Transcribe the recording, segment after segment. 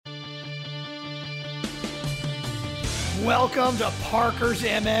Welcome to Parker's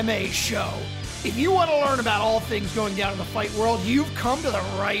MMA Show. If you want to learn about all things going down in the fight world, you've come to the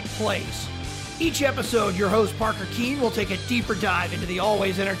right place. Each episode, your host Parker Keene will take a deeper dive into the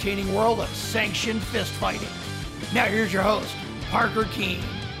always entertaining world of sanctioned fist fighting. Now here's your host, Parker Keene.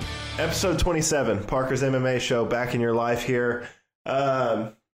 Episode 27, Parker's MMA Show, back in your life here.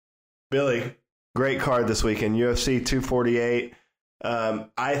 Billy, great card this weekend, UFC 248.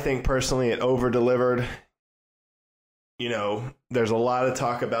 I think personally it over-delivered. You know, there's a lot of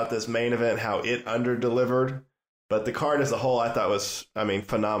talk about this main event, how it under-delivered. But the card as a whole, I thought was,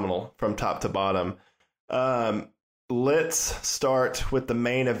 phenomenal from top to bottom. Let's start with the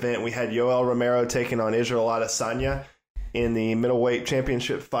main event. We had Yoel Romero taking on Israel Adesanya in the middleweight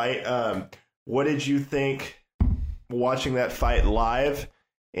championship fight. What did you think watching that fight live,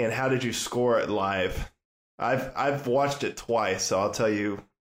 and how did you score it live? I've watched it twice, so I'll tell you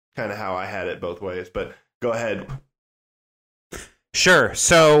kind of how I had it both ways. But go ahead. Sure.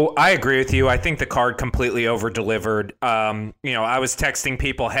 So I agree with you. I think the card completely over-delivered. I was texting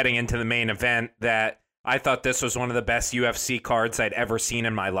people heading into the main event that I thought this was one of the best UFC cards I'd ever seen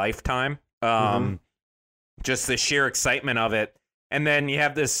in my lifetime. Just the sheer excitement of it. And then you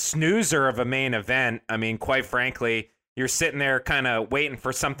have this snoozer of a main event. I mean, quite frankly, you're sitting there kind of waiting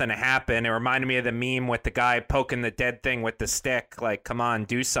for something to happen. It reminded me of the meme with the guy poking the dead thing with the stick. Like, come on,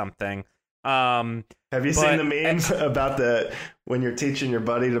 do something. Have you seen the memes about when you're teaching your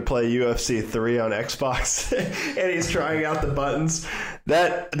buddy to play UFC 3 on Xbox and he's trying out the buttons?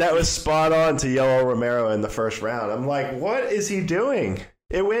 That was spot on to Yoel Romero in the first round. I'm like, what is he doing?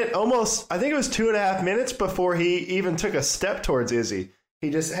 It went almost, I think it was 2.5 minutes before he even took a step towards Izzy. He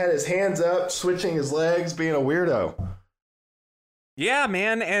just had his hands up, switching his legs, being a weirdo. Yeah,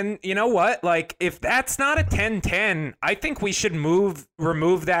 man, and you know what? Like, if that's not a 10-10, I think we should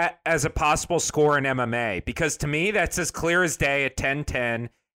remove that as a possible score in MMA, because to me, that's as clear as day, a 10-10,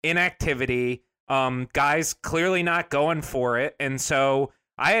 inactivity, guys clearly not going for it, and so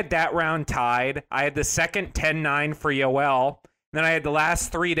I had that round tied. I had the second 10-9 for Yoel, then I had the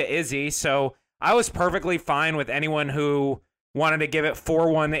last 3 to Izzy, so I was perfectly fine with anyone who wanted to give it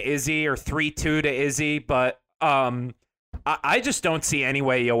 4-1 to Izzy or 3-2 to Izzy, but I just don't see any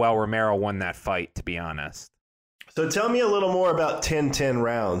way Yoel Romero won that fight, to be honest. So tell me a little more about 10-10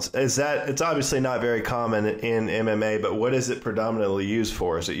 rounds. It's obviously not very common in MMA, but what is it predominantly used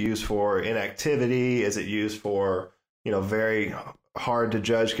for? Is it used for inactivity? Is it used for, very hard to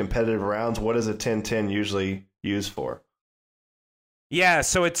judge competitive rounds? What is a 10-10 usually used for? Yeah,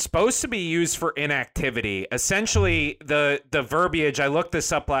 so it's supposed to be used for inactivity. Essentially, the verbiage, I looked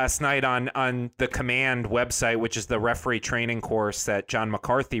this up last night on the Command website, which is the referee training course that John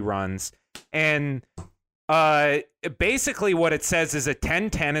McCarthy runs. And basically what it says is a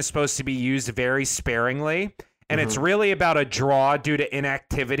 10-10 is supposed to be used very sparingly. And it's really about a draw due to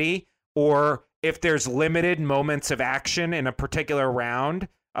inactivity, or if there's limited moments of action in a particular round,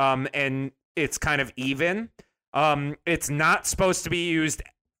 and it's kind of even. It's not supposed to be used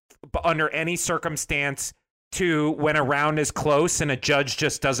under any circumstance to when a round is close and a judge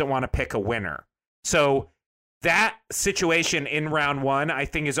just doesn't want to pick a winner. So that situation in round 1, I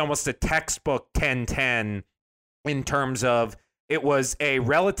think, is almost a textbook 10-10 in terms of it was a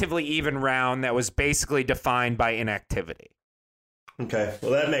relatively even round that was basically defined by inactivity. Okay,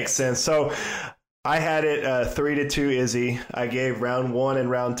 well, that makes sense. So I had it 3-2 Izzy. I gave round 1 and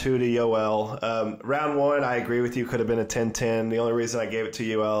round 2 to Yoel. Round 1, I agree with you, could have been a 10-10. The only reason I gave it to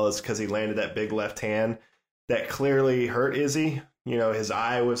Yoel is because he landed that big left hand that clearly hurt Izzy. His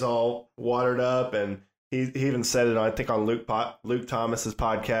eye was all watered up, and he even said it, I think, on Luke Thomas's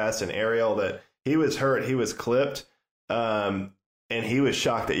podcast and Ariel, that he was hurt, he was clipped, and he was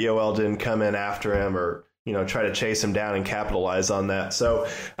shocked that Yoel didn't come in after him or try to chase him down and capitalize on that. So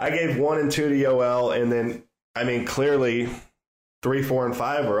I gave 1 and 2 to Yoel, and then, clearly 3, 4, and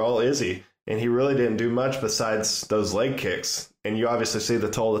 5 were all Izzy, and he really didn't do much besides those leg kicks. And you obviously see the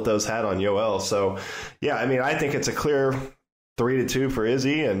toll that those had on Yoel. So, yeah, I think it's a clear 3-2 for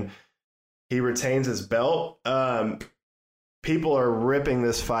Izzy, and he retains his belt. People are ripping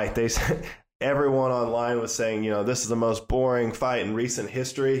this fight. They said, everyone online was saying, this is the most boring fight in recent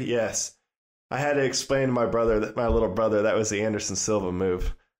history. Yes. I had to explain to my little brother, that was the Anderson Silva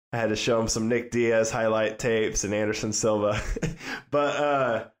move. I had to show him some Nick Diaz highlight tapes and Anderson Silva.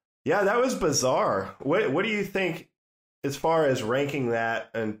 But, yeah, that was bizarre. What do you think as far as ranking that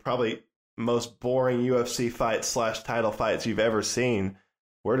and probably most boring UFC fights / title fights you've ever seen?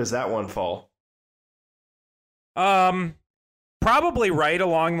 Where does that one fall? Probably right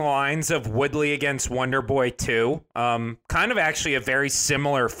along the lines of Woodley against Wonderboy 2. Kind of actually a very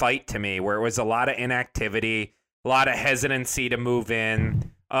similar fight to me, where it was a lot of inactivity. a lot of hesitancy to move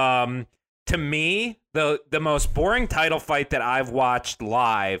in. To me, the most boring title fight that I've watched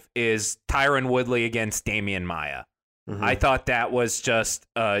live is Tyron Woodley against Damian Maia. Mm-hmm. I thought that was just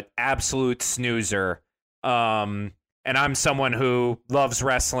an absolute snoozer. And I'm someone who loves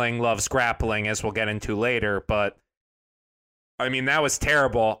wrestling, loves grappling, as we'll get into later. But, I mean, that was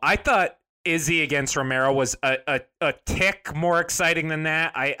terrible. I thought Izzy against Romero was a tick more exciting than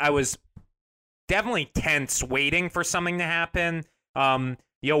that. I was definitely tense waiting for something to happen.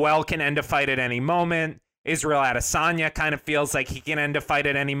 Yoel can end a fight at any moment. Israel Adesanya kind of feels like he can end a fight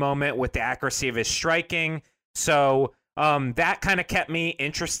at any moment with the accuracy of his striking. So that kind of kept me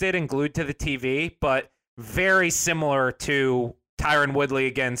interested and glued to the TV, but very similar to Tyron Woodley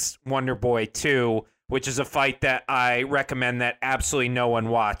against Wonderboy 2, which is a fight that I recommend that absolutely no one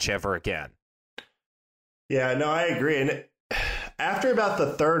watch ever again. Yeah, no, I agree. And after about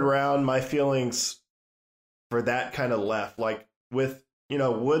the third round, my feelings for that kind of left. Like with,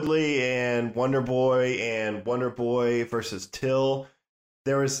 Woodley and Wonderboy versus Till,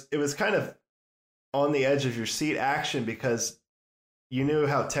 it was kind of on the edge of your seat action because you knew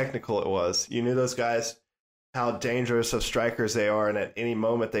how technical it was. You knew those guys, how dangerous of strikers they are, and at any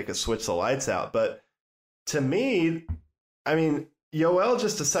moment they could switch the lights out. But to me, I mean, Yoel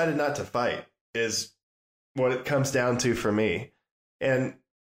just decided not to fight is what it comes down to for me. And,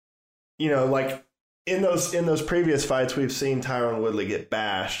 like in those previous fights, we've seen Tyron Woodley get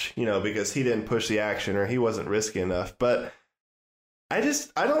bashed, because he didn't push the action or he wasn't risky enough. But I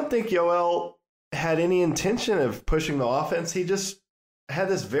don't think Yoel had any intention of pushing the offense. He just had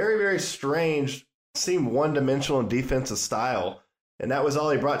this very, very strange, seemed one-dimensional defensive style, and that was all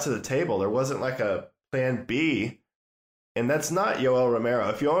he brought to the table. There wasn't like a plan B, and that's not Yoel Romero.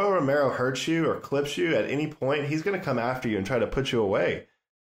 If Yoel Romero hurts you or clips you at any point, he's going to come after you and try to put you away.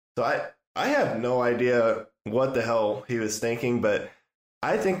 So I have no idea what the hell he was thinking, but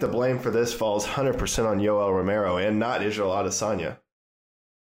I think the blame for this falls 100% on Yoel Romero and not Israel Adesanya.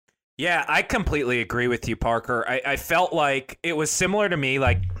 Yeah, I completely agree with you, Parker. I felt like it was similar to me,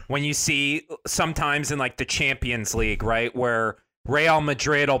 like when you see sometimes in like the Champions League, right, where Real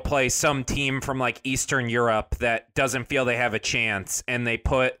Madrid will play some team from like Eastern Europe that doesn't feel they have a chance, and they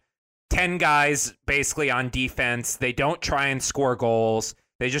put 10 guys basically on defense. They don't try and score goals.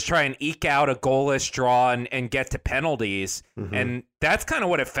 They just try and eke out a goalless draw and get to penalties. Mm-hmm. And that's kind of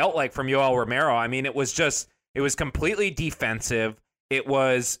what it felt like from Yoel Romero. I mean, it was completely defensive. It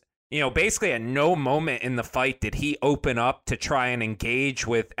was, basically at no moment in the fight did he open up to try and engage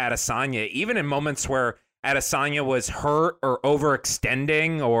with Adesanya, even in moments where Adesanya was hurt or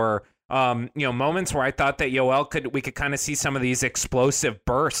overextending or, moments where I thought that we could kind of see some of these explosive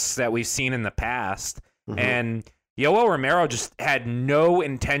bursts that we've seen in the past. Mm-hmm. And Yoel Romero just had no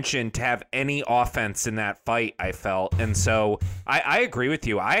intention to have any offense in that fight, I felt. And so I agree with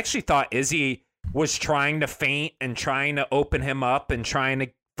you. I actually thought Izzy was trying to feint and trying to open him up and trying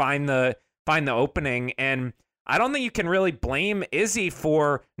to find the opening. And I don't think you can really blame Izzy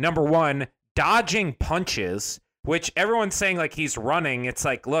for, number one, dodging punches, which everyone's saying like he's running. It's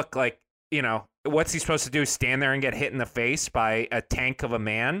like, look, like, what's he supposed to do? Stand there and get hit in the face by a tank of a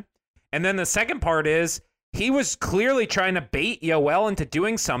man? And then the second part is, he was clearly trying to bait Yoel into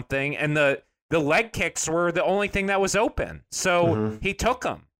doing something, and the leg kicks were the only thing that was open. So he took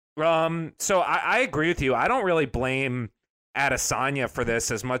them. So I agree with you. I don't really blame Adesanya for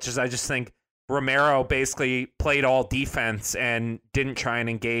this as much as I just think Romero basically played all defense and didn't try and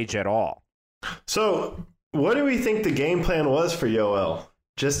engage at all. So what do we think the game plan was for Yoel?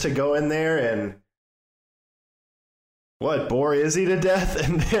 Just to go in there and bore Izzy to death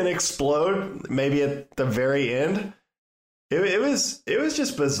and then explode maybe at the very end? It was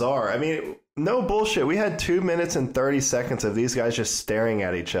just bizarre. I mean, no bullshit. We had 2 minutes and 30 seconds of these guys just staring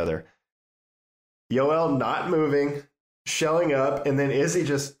at each other. Yoel not moving, shelling up, and then Izzy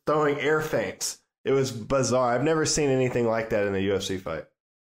just throwing air feints. It was bizarre. I've never seen anything like that in a UFC fight.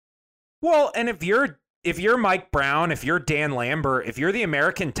 Well, and if you're Mike Brown, if you're Dan Lambert, if you're the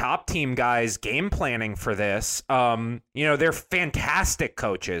American Top Team guys game planning for this, they're fantastic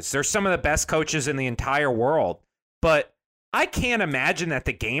coaches. They're some of the best coaches in the entire world. But I can't imagine that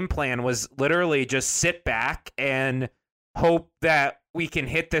the game plan was literally just sit back and hope that we can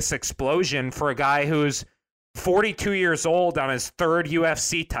hit this explosion for a guy who's 42 years old on his third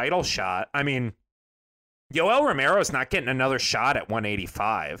UFC title shot. I mean, Yoel Romero's not getting another shot at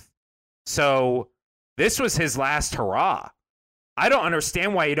 185. So this was his last hurrah. I don't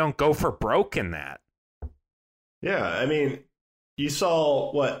understand why you don't go for broke in that. Yeah, I mean, you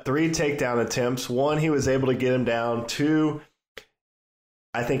saw, 3 takedown attempts. 1, he was able to get him down. 2,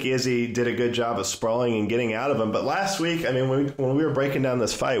 I think Izzy did a good job of sprawling and getting out of him. But last week, I mean, when we were breaking down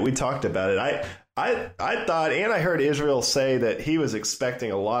this fight, we talked about it. I thought, and I heard Israel say that he was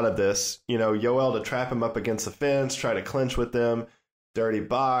expecting a lot of this. You know, Yoel to trap him up against the fence, try to clinch with him, dirty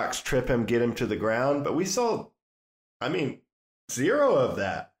box, trip him, get him to the ground. But we saw, I mean, zero of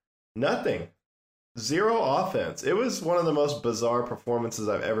that. Nothing. Zero offense. It was one of the most bizarre performances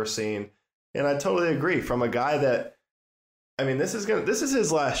I've ever seen. And I totally agree. From a guy that, I mean, this is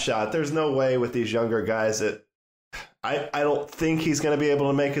his last shot. There's no way with these younger guys that I don't think he's going to be able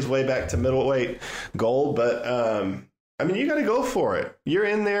to make his way back to middleweight gold. But I mean, you got to go for it. You're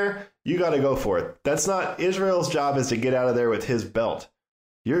in there. You got to go for it. That's not Israel's job is to get out of there with his belt.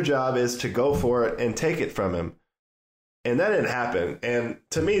 Your job is to go for it and take it from him. And that didn't happen. And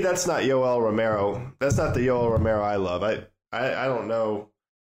to me, that's not Yoel Romero. That's not the Yoel Romero I love. I don't know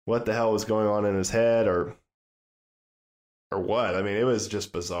what the hell was going on in his head or what. I mean, it was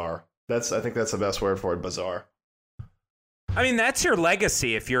just bizarre. I think that's the best word for it, bizarre. I mean, that's your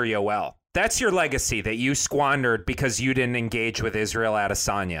legacy if you're Yoel. That's your legacy that you squandered because you didn't engage with Israel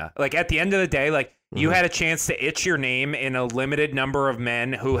Adesanya. Like, at the end of the day, like, you had a chance to itch your name in a limited number of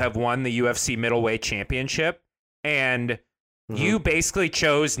men who have won the UFC middleweight championship, and you basically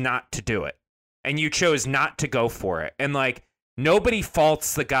chose not to do it. And you chose not to go for it. And, like, nobody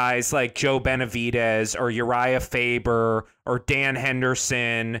faults the guys like Joe Benavidez or Uriah Faber or Dan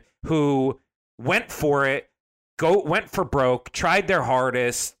Henderson who went for it, went for broke, tried their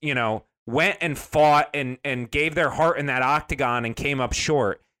hardest, you know, went and fought and gave their heart in that octagon and came up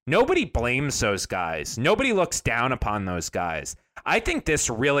short. Nobody blames those guys. Nobody looks down upon those guys. I think this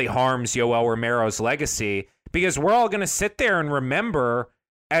really harms Yoel Romero's legacy because we're all going to sit there and remember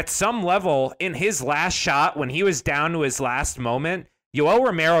at some level in his last shot when he was down to his last moment, Yoel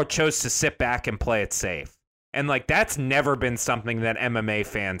Romero chose to sit back and play it safe. And like that's never been something that MMA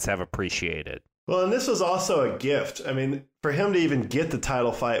fans have appreciated. Well, and this was also a gift. I mean, for him to even get the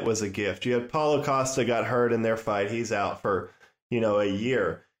title fight was a gift. You had Paulo Costa got hurt in their fight. He's out for, a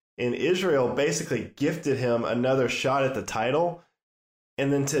year. And Israel basically gifted him another shot at the title.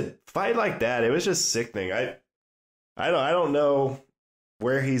 And then to fight like that, it was just sickening. I don't know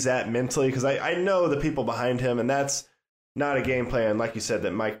where he's at mentally because I know the people behind him, and that's not a game plan, like you said,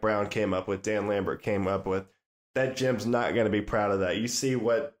 that Mike Brown came up with, Dan Lambert came up with. That gym's not going to be proud of that. You see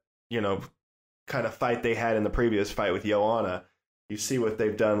what, kind of fight they had in the previous fight with Joanna. You see what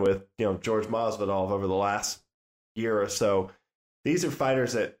they've done with, George Masvidal over the last year or so. These are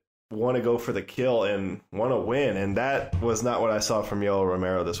fighters that want to go for the kill and want to win, and that was not what I saw from Yoel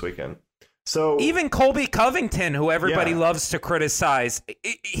Romero this weekend. So even Colby Covington, who everybody loves to criticize,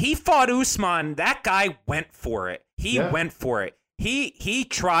 he fought Usman. That guy went for it. He went for it. He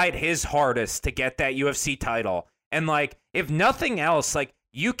tried his hardest to get that UFC title. And like, if nothing else, like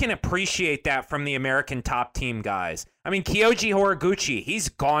you can appreciate that from the American top team guys. I mean, Kyoji Horiguchi, he's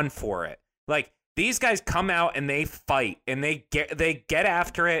gone for it. Like these guys come out and they fight and they get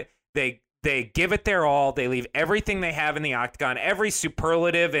after it. They give it their all. They leave everything they have in the octagon. Every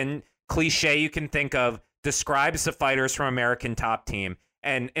superlative and cliche you can think of describes the fighters from American top team.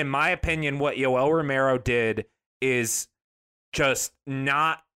 And in my opinion, what Yoel Romero did is just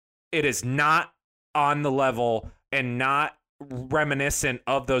not on the level and not reminiscent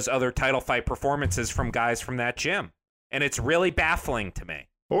of those other title fight performances from guys from that gym. And it's really baffling to me.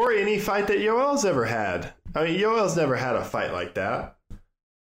 Or any fight that Yoel's ever had. I mean, Yoel's never had a fight like that.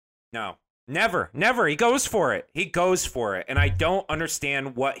 No, never. He goes for it. And I don't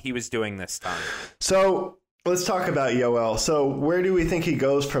understand what he was doing this time. So let's talk about Yoel. So where do we think he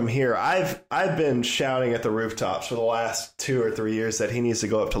goes from here? I've been shouting at the rooftops for the last 2 or 3 years that he needs to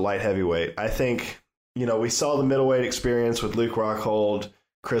go up to light heavyweight. I think, we saw the middleweight experience with Luke Rockhold,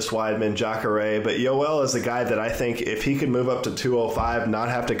 Chris Weidman, Jacare, but Yoel is a guy that I think if he could move up to 205, not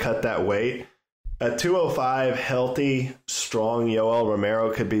have to cut that weight, at 205, healthy, strong Yoel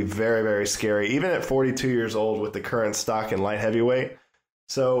Romero could be very, very scary, even at 42 years old with the current stock in light heavyweight.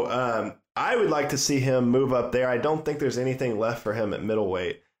 So I would like to see him move up there. I don't think there's anything left for him at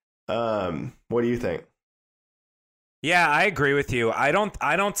middleweight. What do you think? Yeah, I agree with you. I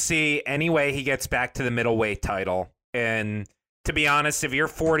don't see any way he gets back to the middleweight title. And to be honest, if you're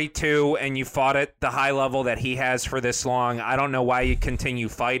 42 and you fought at the high level that he has for this long, I don't know why you continue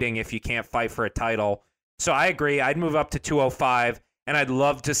fighting if you can't fight for a title. So I agree. I'd move up to 205, and I'd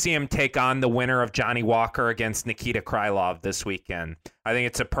love to see him take on the winner of Johnny Walker against Nikita Krylov this weekend. I think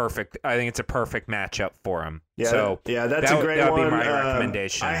it's a perfect matchup for him. Yeah, so that's a great one. That would be my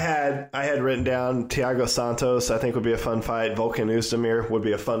recommendation. I had written down Thiago Santos. I think would be a fun fight. Volkan Oezdemir would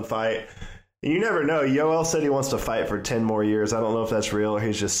be a fun fight. You never know. Yoel said he wants to fight for 10 more years. I don't know if that's real or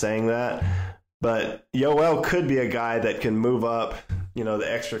he's just saying that. But Yoel could be a guy that can move up,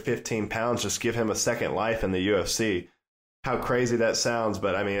 the extra 15 pounds, just give him a second life in the UFC. How crazy that sounds,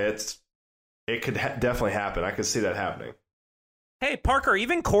 but I mean, it could definitely happen. I could see that happening. Hey, Parker,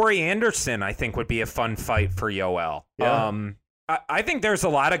 even Corey Anderson, I think, would be a fun fight for Yoel. Yeah. I think there's a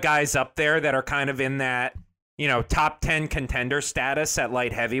lot of guys up there that are kind of in that, top 10 contender status at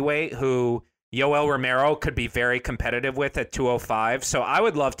light heavyweight who Yoel Romero could be very competitive with at 205. So I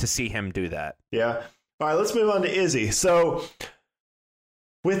would love to see him do that. Yeah. All right, let's move on to Izzy. So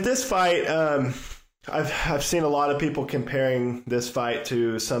with this fight, I've seen a lot of people comparing this fight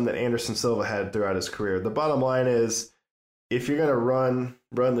to some that Anderson Silva had throughout his career. The bottom line is, if you're going to run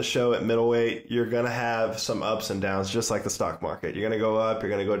the show at middleweight, you're going to have some ups and downs, just like the stock market. You're going to go up, you're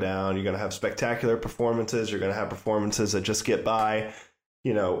going to go down, you're going to have spectacular performances, you're going to have performances that just get by,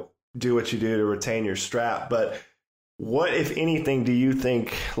 do what you do to retain your strap. But what, if anything, do you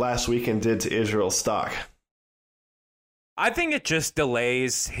think last weekend did to Israel's stock? I think it just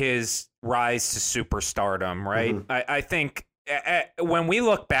delays his rise to superstardom, right? Mm-hmm. I think when we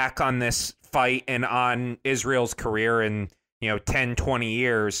look back on this fight and on Israel's career in 10, 20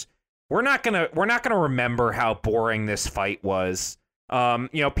 years, we're not gonna remember how boring this fight was.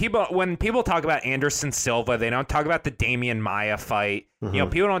 When people talk about Anderson Silva, they don't talk about the Damian Maia fight. Mm-hmm.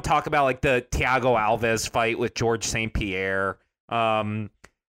 People don't talk about like the Thiago Alves fight with George St. Pierre.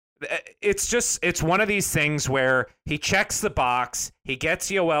 It's one of these things where he checks the box, he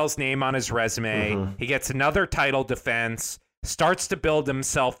gets Yoel's name on his resume, mm-hmm. he gets another title defense, starts to build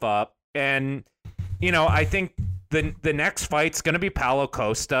himself up, and I think the next fight's going to be Paulo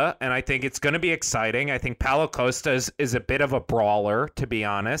Costa, and I think it's going to be exciting. I think Paulo Costa is a bit of a brawler, to be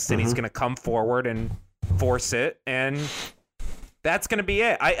honest, and he's going to come forward and force it, and that's going to be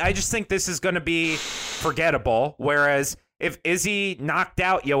it. I just think this is going to be forgettable, whereas if Izzy knocked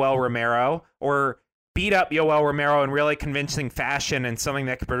out Yoel Romero or beat up Yoel Romero in really convincing fashion and something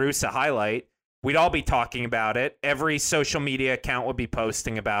that could produce a highlight, we'd all be talking about it. Every social media account would be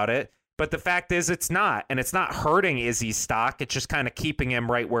posting about it. But the fact is it's not. And it's not hurting Izzy's stock. It's just kind of keeping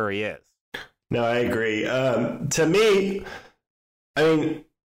him right where he is. No, I agree. To me, I mean,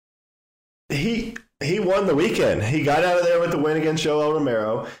 he won the weekend. He got out of there with the win against Yoel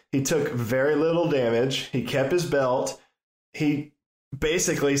Romero. He took very little damage. He kept his belt. He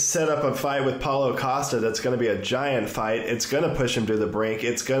basically set up a fight with Paulo Costa that's going to be a giant fight. It's going to push him to the brink.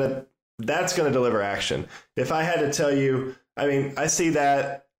 That's going to deliver action. If I had to tell you, I mean, I see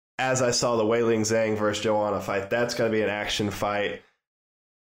that as I saw the Weili Zhang versus Joanna fight. That's going to be an action fight.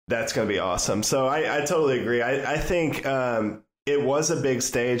 That's going to be awesome. So I totally agree. I think it was a big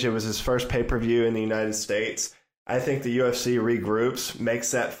stage. It was his first pay-per-view in the United States. I think the UFC regroups,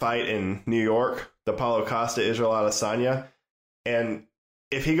 makes that fight in New York, the Paulo Costa Israel Adesanya. And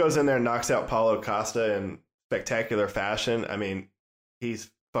if he goes in there and knocks out Paulo Costa in spectacular fashion, I mean,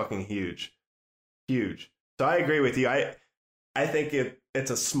 he's fucking huge. Huge. So I agree with you. I think it's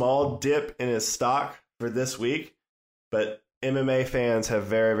a small dip in his stock for this week, but MMA fans have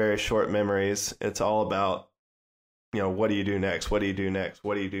very, very short memories. It's all about, what do you do next? What do you do next?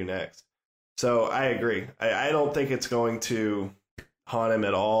 What do you do next? So I agree. I don't think it's going to haunt him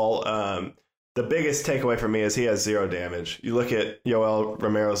at all. The biggest takeaway for me is he has zero damage. You look at Yoel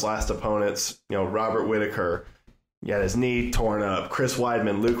Romero's last opponents, Robert Whittaker, he had his knee torn up. Chris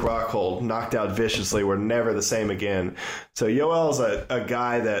Weidman, Luke Rockhold knocked out viciously, were never the same again. So Yoel's a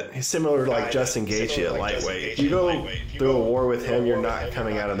guy that he's similar to like Justin Gaethje at lightweight. If you go through a war with him, you're not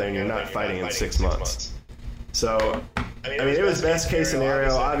coming out of there and you're not fighting in 6 months. So, I mean, it was best case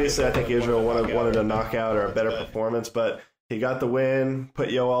scenario. Obviously, I think Israel wanted a knockout or a better performance, but he got the win, put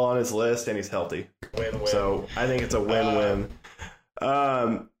Yoel on his list, and he's healthy. Win-win. So I think it's a win-win.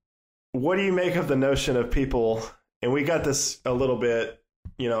 What do you make of the notion of people, and we got this a little bit,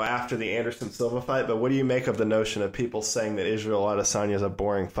 after the Anderson Silva fight, but what do you make of the notion of people saying that Israel Adesanya is a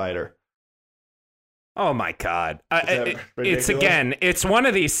boring fighter? Oh my God. It's one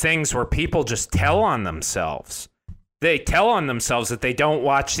of these things where people just tell on themselves. They tell on themselves that they don't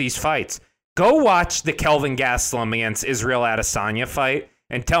watch these fights. Go watch the Kelvin Gastelum against Israel Adesanya fight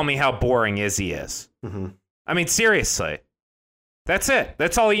and tell me how boring Izzy is. Mm-hmm. I mean, seriously. That's it.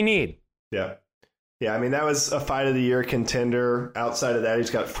 That's all you need. Yeah. Yeah, I mean, that was a fight of the year contender. Outside of that, he's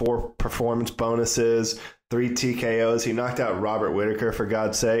got 4 performance bonuses, 3 TKOs. He knocked out Robert Whittaker, for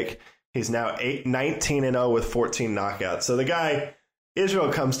God's sake. He's now 19-0 with 14 knockouts. So the guy,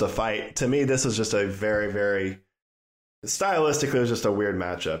 Israel comes to fight. To me, this is just a very, very... stylistically, it was just a weird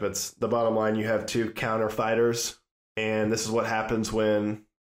matchup. It's the bottom line. You have 2 counter fighters, and this is what happens when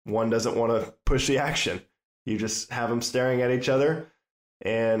one doesn't want to push the action. You just have them staring at each other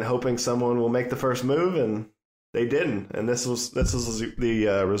and hoping someone will make the first move, and they didn't. And this was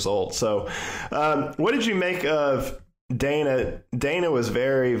the result. So what did you make of Dana? Dana was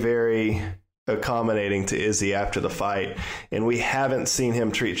very, very accommodating to Izzy after the fight, and we haven't seen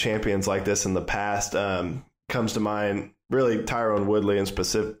him treat champions like this in the past. Comes to mind really Tyrone Woodley in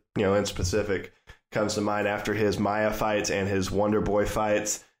specific comes to mind after his Maya fights and his Wonder Boy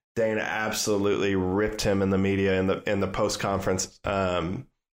fights. Dana absolutely ripped him in the media in the post conference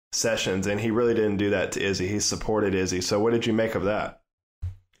sessions, and he really didn't do that to Izzy. He supported Izzy. So what did you make of that?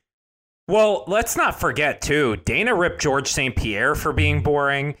 Well, let's not forget too, Dana ripped George St. Pierre for being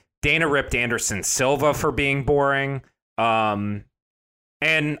boring. Dana ripped Anderson Silva for being boring. And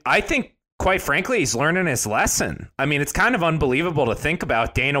I think, quite frankly, he's learning his lesson. I mean, it's kind of unbelievable to think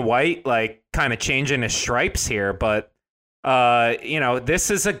about Dana White, like, kind of changing his stripes here. But, this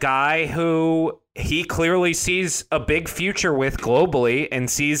is a guy who he clearly sees a big future with globally and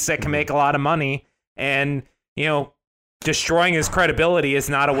sees that can make a lot of money. And, destroying his credibility is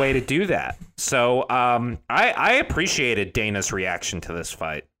not a way to do that. So I appreciated Dana's reaction to this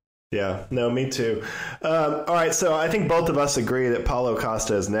fight. Yeah, no, me too. All right, so I think both of us agree that Paulo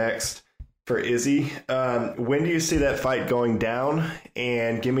Costa is next for Izzy. When do you see that fight going down?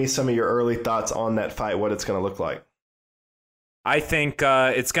 And give me some of your early thoughts on that fight, what it's going to look like. I think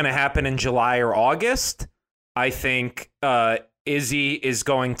it's going to happen in July or August. I think Izzy is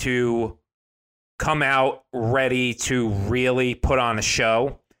going to come out ready to really put on a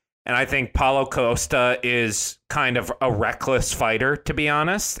show. And I think Paulo Costa is kind of a reckless fighter, to be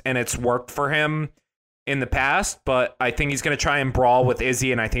honest, and it's worked for him in the past, but I think he's going to try and brawl with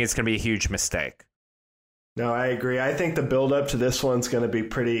Izzy, and I think it's going to be a huge mistake. No, I agree. I think the build-up to this one's going to be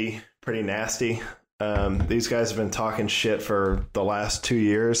pretty nasty. These guys have been talking shit for the last 2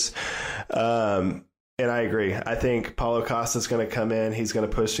 years, and I agree. I think Paulo Costa's going to come in. He's going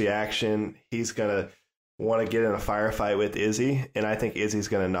to push the action. He's going to want to get in a firefight with Izzy, and I think Izzy's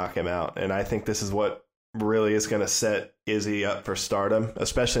going to knock him out. And I think this is what really is going to set Izzy up for stardom,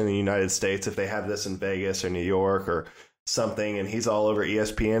 especially in the United States. If they have this in Vegas or New York or something, and he's all over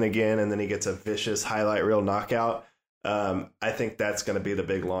ESPN again, and then he gets a vicious highlight reel knockout, I think that's going to be the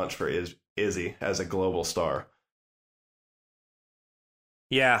big launch for Izzy as a global star.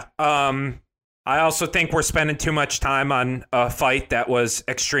 Yeah. I also think we're spending too much time on a fight that was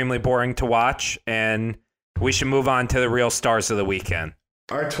extremely boring to watch, and we should move on to the real stars of the weekend.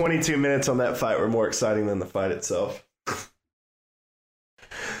 Our 22 minutes on that fight were more exciting than the fight itself.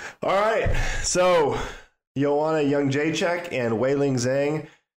 All right, so Joanna Jędrzejczyk and Weili Zhang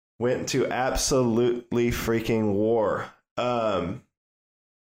went to absolutely freaking war.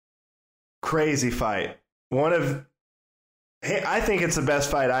 Crazy fight. I think it's the best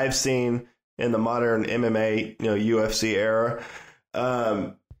fight I've seen in the modern MMA, UFC era.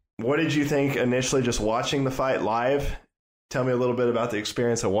 What did you think initially just watching the fight live? Tell me a little bit about the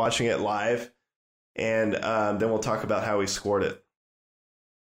experience of watching it live, and then we'll talk about how we scored it.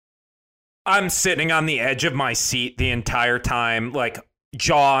 I'm sitting on the edge of my seat the entire time, like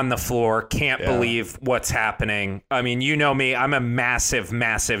jaw on the floor, can't believe what's happening. I mean, you know me, I'm a massive,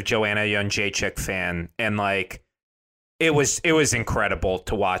 massive Joanna Jędrzejczyk fan, and like it was incredible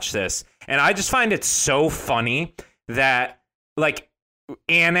to watch this. And I just find it so funny that like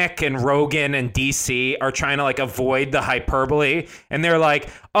Anik and Rogan and DC are trying to like avoid the hyperbole, and they're like,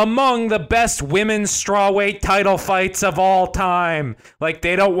 among the best women's strawweight title fights of all time. Like,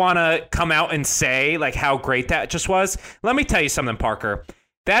 they don't want to come out and say like how great that just was. Let me tell you something, Parker.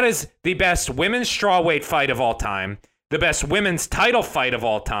 That is the best women's strawweight fight of all time, the best women's title fight of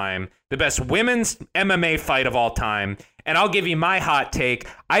all time, the best women's MMA fight of all time. And I'll give you my hot take.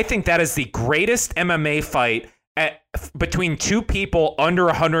 I think that is the greatest MMA fight between two people under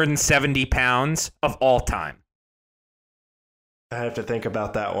 170 pounds of all time. I have to think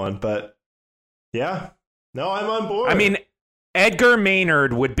about that one, but yeah. No, I'm on board. I mean, Edgar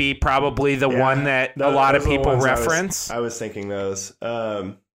Maynard would be probably the one that a lot of people reference. I was thinking those.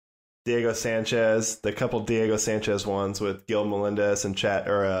 Diego Sanchez, the couple Diego Sanchez ones with Gil Melendez and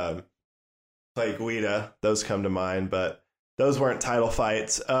Clay Guida, those come to mind, but those weren't title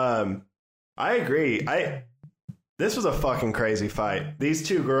fights. I agree. This was a fucking crazy fight. These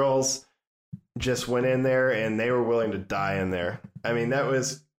two girls just went in there and they were willing to die in there. I mean, that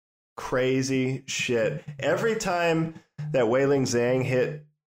was crazy shit. Every time that Weili Zhang hit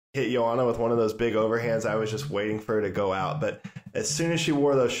Joanna with one of those big overhands, I was just waiting for her to go out. But as soon as she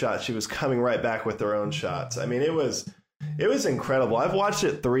wore those shots, she was coming right back with her own shots. I mean, it was incredible. I've watched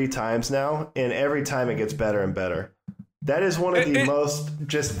it 3 times now, and every time it gets better and better. That is one of the most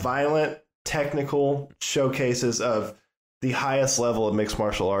just violent, technical showcases of the highest level of mixed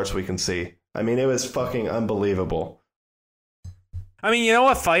martial arts we can see. I mean, it was fucking unbelievable. I mean, you know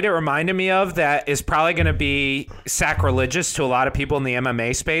what fight it reminded me of that is probably going to be sacrilegious to a lot of people in the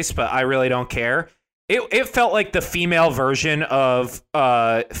MMA space, but I really don't care. It felt like the female version of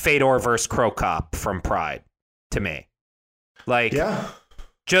Fedor versus Cro Cop from Pride to me. Like, yeah.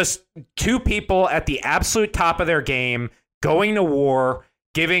 Just two people at the absolute top of their game, going to war,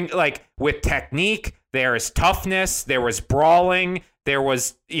 giving, like, with technique. There is toughness. There was brawling. There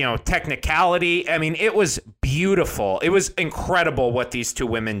was, technicality. I mean, it was beautiful. It was incredible what these two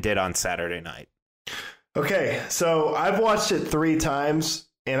women did on Saturday night. Okay, so I've watched it 3 times,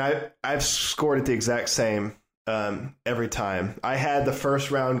 and I've scored it the exact same every time. I had the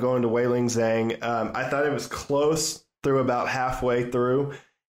first round going to Weili Zhang. I thought it was close through about halfway through,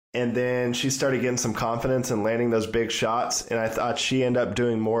 and then she started getting some confidence and landing those big shots, and I thought she ended up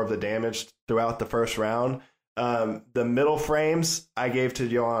doing more of the damage throughout the first round. The middle frames I gave to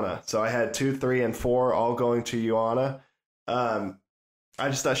Joanna. So I had 2, 3, and 4 all going to Joanna. I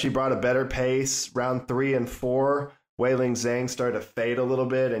just thought she brought a better pace. Round 3 and 4, Weili Zhang started to fade a little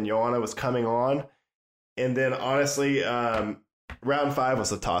bit, and Joanna was coming on. And then honestly, round 5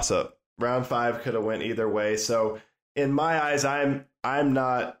 was a toss-up. Round 5 could have went either way. So in my eyes, I'm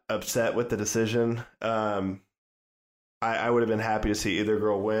not upset with the decision. I would have been happy to see either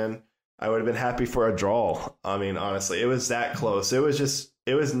girl win. I would have been happy for a draw. I mean, honestly, it was that close. It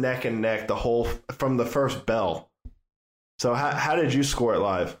was neck and neck from the first bell. So how did you score it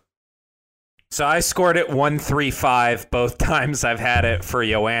live? So I scored it 1-3-5 both times I've had it for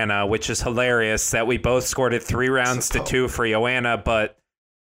Joanna, which is hilarious that we both scored it 3 rounds to 2 for Joanna, but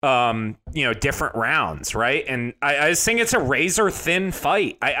different rounds, right? And I just think it's a razor thin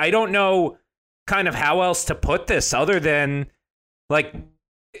fight. I don't know kind of how else to put this other than like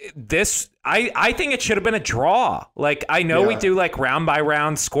this. I think it should have been a draw. Like, I know we do like round by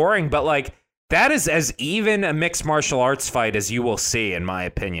round scoring, but like that is as even a mixed martial arts fight as you will see, in my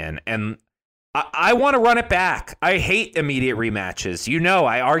opinion. And I want to run it back. I hate immediate rematches.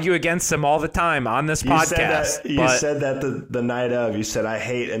 I argue against them all the time on this podcast. You said that the night of. You said, I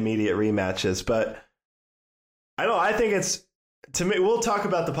hate immediate rematches. But I think it's, to me, we'll talk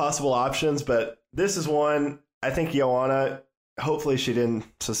about the possible options, but this is one. I think Joanna, hopefully she didn't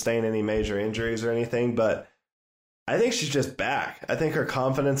sustain any major injuries or anything, but I think she's just back. I think her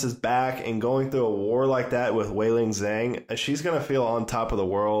confidence is back, and going through a war like that with Weili Zhang, she's going to feel on top of the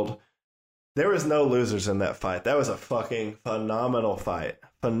world. There was no losers in that fight. That was a fucking phenomenal fight.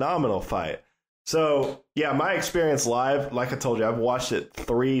 Phenomenal fight. So, yeah, my experience live, like I told you, I've watched it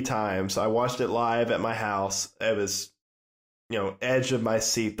 3 times. I watched it live at my house. It was, edge of my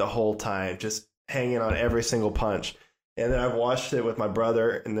seat the whole time, just hanging on every single punch. And then I've watched it with my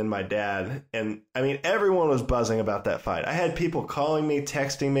brother and then my dad. And, I mean, everyone was buzzing about that fight. I had people calling me,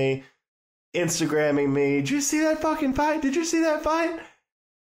 texting me, Instagramming me. Did you see that fucking fight? Did you see that fight?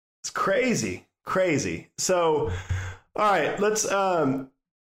 It's crazy. So, all right, let's, How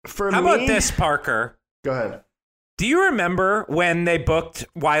about this, Parker? Go ahead. Do you remember when they booked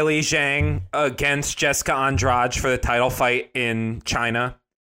Weili Zhang against Jessica Andrade for the title fight in China?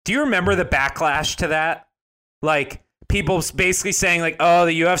 Do you remember the backlash to that? Like, people basically saying, like, oh,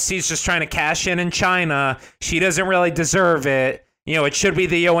 the UFC is just trying to cash in China. She doesn't really deserve it. It should be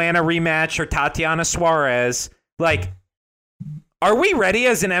the Joanna rematch or Tatiana Suarez. Like, are we ready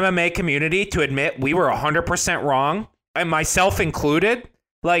as an MMA community to admit we were 100% wrong, and myself included?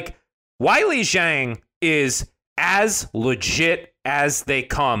 Like, Weili Zhang is as legit as they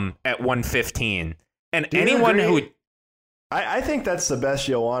come at 115. And anyone who... I think that's the best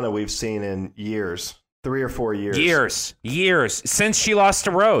Joanna we've seen in years. 3 or 4 years. Years. Since she lost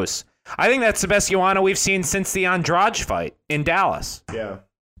to Rose. I think that's the best Joanna we've seen since the Andrade fight in Dallas. Yeah.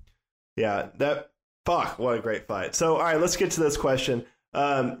 Fuck, what a great fight. So, all right, let's get to this question.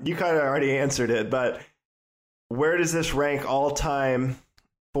 You kind of already answered it, but where does this rank all time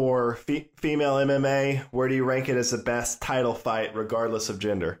for female MMA? Where do you rank it as the best title fight, regardless of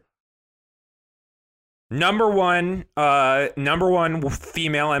gender? Number one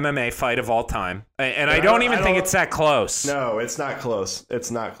female MMA fight of all time. And I don't even think it's that close. No, it's not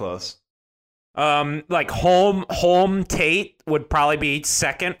close. Like Holm Tate would probably be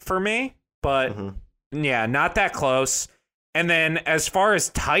second for me, but yeah, not that close. And then as far as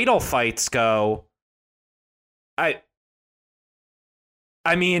title fights go, I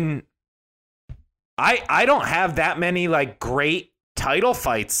mean, I don't have that many like great title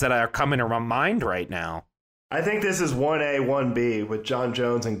fights that are coming to my mind right now. I think this is 1A, 1B with John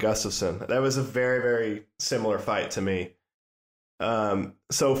Jones and Gustafson. That was a very, very similar fight to me.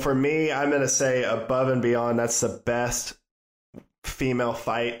 So for me, I'm going to say above and beyond, that's the best female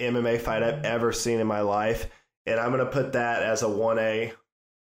fight, MMA fight I've ever seen in my life. And I'm going to put that as a 1A,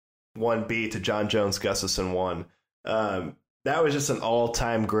 1B to John Jones, Gustafson 1. That was just an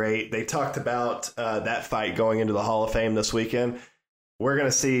all-time great. They talked about that fight going into the Hall of Fame this weekend. We're going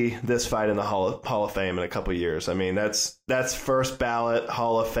to see this fight in the Hall of Fame in a couple of years. I mean, that's first ballot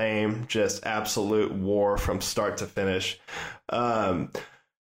Hall of Fame, just absolute war from start to finish. All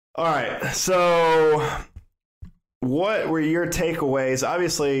right, so what were your takeaways?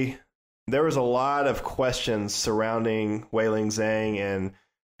 Obviously, there was a lot of questions surrounding Weili Zhang and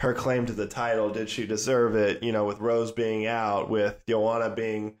her claim to the title. Did she deserve it? You know, with Rose being out, with Joanna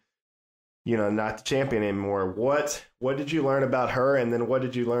being, you know, not the champion anymore. What did you learn about her? And then what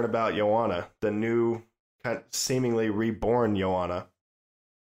did you learn about Joanna, the new kind of seemingly reborn Joanna?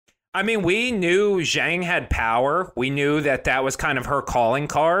 I mean, we knew Zhang had power. We knew that was kind of her calling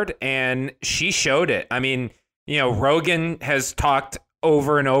card, and she showed it. I mean, you know, Rogan has talked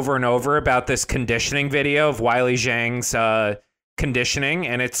over and over and over about this conditioning video of Weili Zhang's conditioning,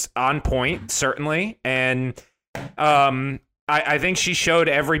 and it's on point, certainly. And I think she showed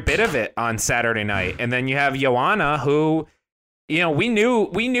every bit of it on Saturday night. And then you have Joanna, who, you know, we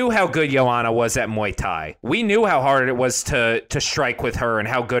knew how good Joanna was at Muay Thai. We knew how hard it was to strike with her and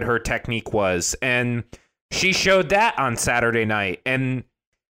how good her technique was. And she showed that on Saturday night. And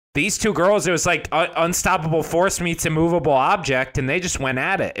these two girls, it was like unstoppable force meets immovable object, and they just went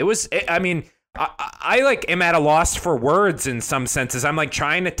at it. I like am at a loss for words in some senses. I'm like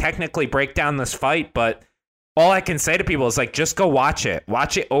trying to technically break down this fight, but all I can say to people is like, just go watch it.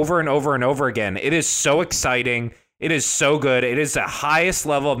 Watch it over and over and over again. It is so exciting. It is so good. It is the highest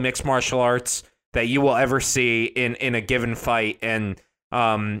level of mixed martial arts that you will ever see in a given fight. And,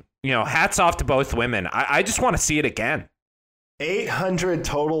 you know, hats off to both women. I just want to see it again. 800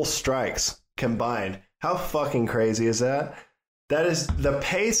 total strikes combined. How fucking crazy is that? That is the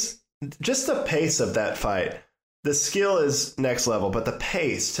pace, just the pace of that fight. The skill is next level, but the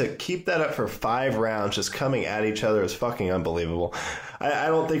pace to keep that up for 5 rounds just coming at each other is fucking unbelievable. I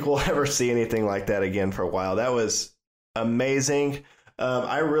don't think we'll ever see anything like that again for a while. That was amazing.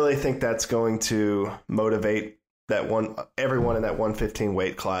 I really think that's going to motivate everyone in that 115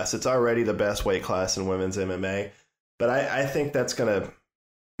 weight class. It's already the best weight class in women's MMA, but I think that's going to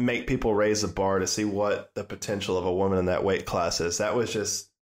make people raise the bar to see what the potential of a woman in that weight class is. That was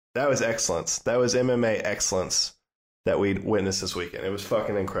excellence. That was MMA excellence that we witnessed this weekend. It was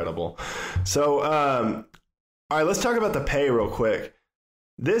fucking incredible. So, all right, let's talk about the pay real quick.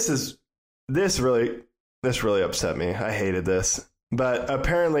 This really upset me. I hated this. But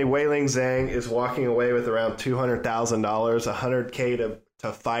apparently Weili Zhang is walking away with around $200,000, $100K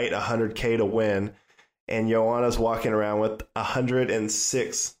to fight, $100K to win. And Joanna's walking around with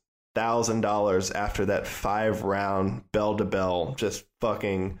 $106,000 after that 5-round bell-to-bell just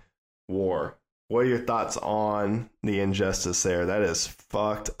fucking war. What are your thoughts on the injustice there? That is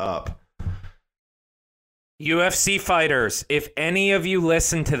fucked up. UFC fighters, if any of you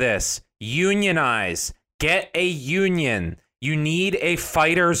listen to this, unionize. Get a union. You need a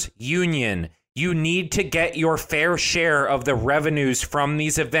fighters union. You need to get your fair share of the revenues from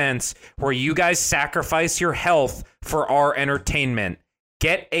these events where you guys sacrifice your health for our entertainment.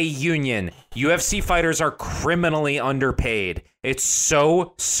 Get a union. UFC fighters are criminally underpaid. It's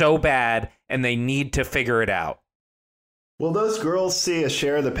so bad, and they need to figure it out. Will those girls see a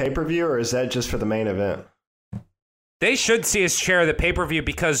share of the pay-per-view, or is that just for the main event? They should see a share of the pay-per-view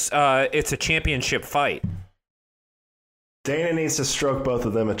because it's a championship fight. Dana needs to stroke both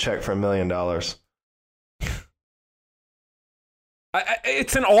of them a check for $1 million.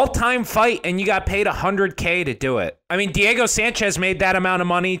 It's an all-time fight, and you got paid $100K to do it. I mean, Diego Sanchez made that amount of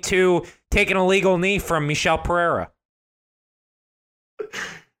money to take an illegal knee from Michel Pereira.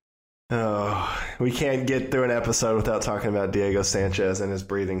 Oh, we can't get through an episode without talking about Diego Sanchez and his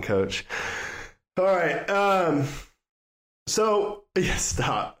breathing coach. All right. So, yeah,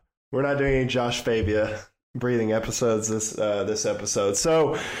 stop. We're not doing any Josh Fabia breathing episodes this episode.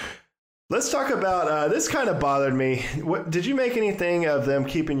 So let's talk about this. Kind of bothered me. Did you make anything of them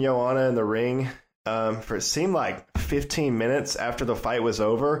keeping Joanna in the ring for it seemed like 15 minutes after the fight was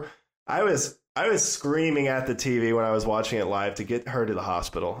over? I was screaming at the TV when I was watching it live to get her to the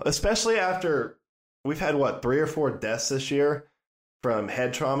hospital, especially after we've had 3 or 4 deaths this year from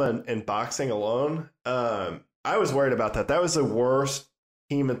head trauma in boxing alone. I was worried about that. That was the worst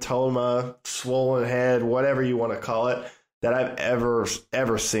hematoma, swollen head, whatever you want to call it, that I've ever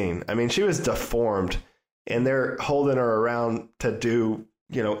seen. I mean, she was deformed and they're holding her around to do,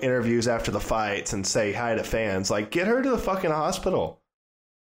 interviews after the fights and say hi to fans. Like, get her to the fucking hospital.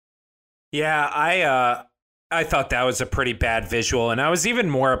 Yeah, I thought that was a pretty bad visual, and I was even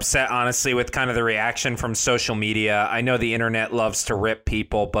more upset, honestly, with kind of the reaction from social media. I know the internet loves to rip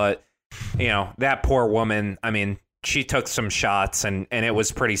people, but, that poor woman, I mean, she took some shots, and it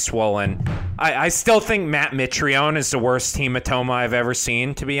was pretty swollen. I still think Matt Mitrione is the worst hematoma I've ever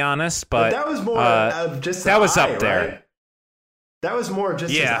seen, to be honest. But that was more of just that was eye, up there. Right? That was more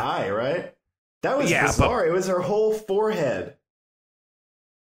just his eye, right? That was bizarre. It was her whole forehead.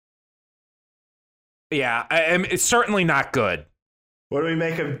 Yeah, it's certainly not good. What do we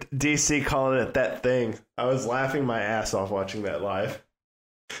make of DC calling it that thing? I was laughing my ass off watching that live.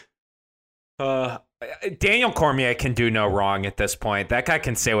 Daniel Cormier can do no wrong at this point. That guy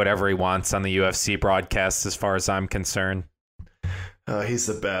can say whatever he wants on the UFC broadcast, as far as I'm concerned. He's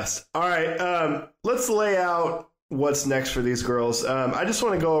the best. All right, let's lay out what's next for these girls. I just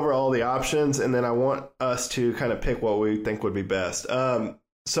want to go over all the options, and then I want us to kind of pick what we think would be best.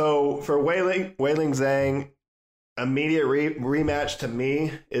 So for Weili Zhang, immediate rematch to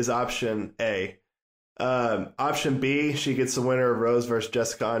me is option A. Option B, she gets the winner of Rose versus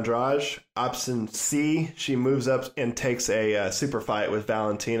Jessica Andrade. Option C, she moves up and takes a super fight with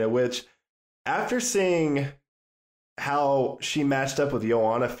Valentina, which, after seeing how she matched up with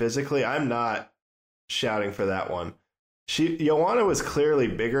Joanna physically, I'm not shouting for that one. Joanna was clearly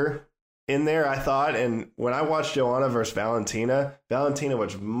bigger in there, I thought, and when I watched Joanna versus Valentina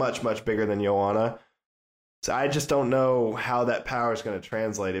was much, much bigger than Joanna. So I just don't know how that power is going to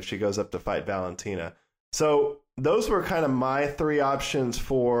translate if she goes up to fight Valentina. So those were kind of my three options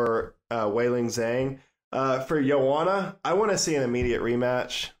for Weili Zhang. For Joanna, I want to see an immediate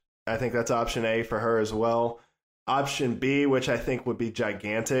rematch. I think that's option A for her as well. Option B, which I think would be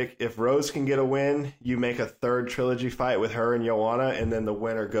gigantic, if Rose can get a win, you make a third trilogy fight with her and Joanna, and then the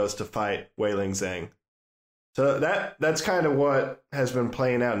winner goes to fight Weili Zhang. So that's kind of what has been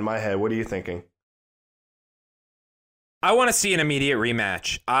playing out in my head. What are you thinking? I want to see an immediate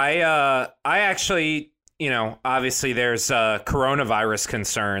rematch. I actually, obviously there's coronavirus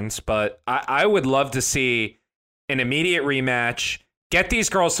concerns, but I would love to see an immediate rematch. Get these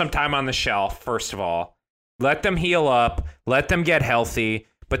girls some time on the shelf, first of all. Let them heal up. Let them get healthy.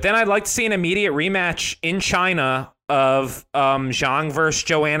 But then I'd like to see an immediate rematch in China of Zhang versus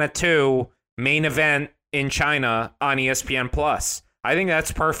Joanna 2, main event in China on ESPN+. I think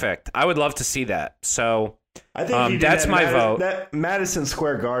that's perfect. I would love to see that. So I think that's my vote. That Madison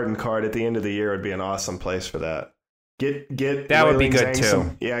Square Garden card at the end of the year would be an awesome place for that. Get that would be good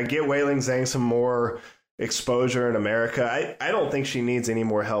too. Get Weili Zhang some more exposure in America. I don't think she needs any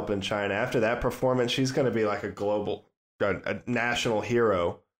more help in China. After that performance, she's going to be like a national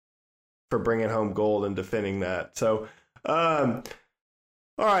hero for bringing home gold and defending that. So, all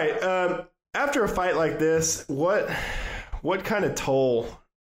right. After a fight like this, what kind of toll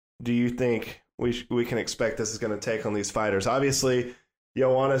do you think we can expect this is going to take on these fighters? Obviously,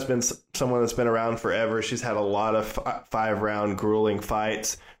 Joanna's been someone that's been around forever. She's had a lot of 5-round grueling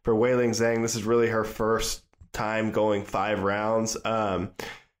fights. For Weili Zhang, this is really her first time going 5 rounds.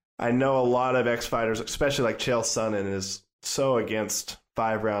 I know a lot of ex-fighters, especially like Chael Sonnen, is so against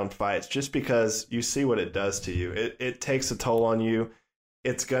 5-round fights just because you see what it does to you. It takes a toll on you.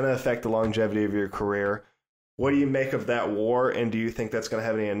 It's going to affect the longevity of your career. What do you make of that war, and do you think that's going to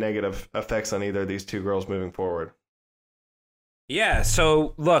have any negative effects on either of these two girls moving forward? Yeah,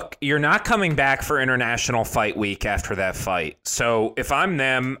 so look, you're not coming back for International Fight Week after that fight. So if I'm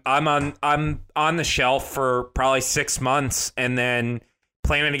them, I'm on the shelf for probably 6 months and then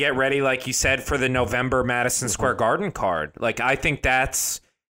planning to get ready, like you said, for the November Madison Square Garden card. Like, I think that's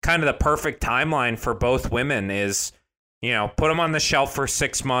kind of the perfect timeline for both women is, put them on the shelf for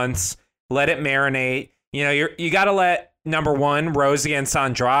 6 months, let it marinate. You got to let, number one, Rose against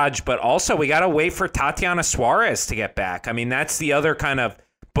Andrade, but also we got to wait for Tatiana Suarez to get back. I mean, that's the other kind of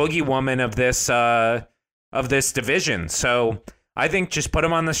boogie woman of this division. So I think just put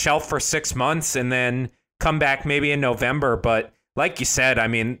them on the shelf for 6 months and then come back maybe in November. But like you said, I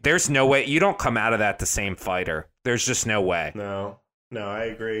mean, there's no way you don't come out of that the same fighter. There's just no way. No, I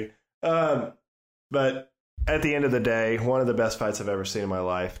agree. But at the end of the day, one of the best fights I've ever seen in my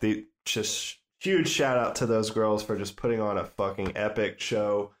life. Huge shout out to those girls for just putting on a fucking epic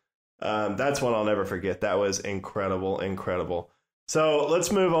show. That's one I'll never forget. That was incredible. So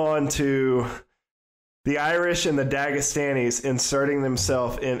let's move on to the Irish and the Dagestanis inserting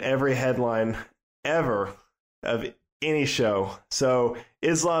themselves in every headline ever of any show. So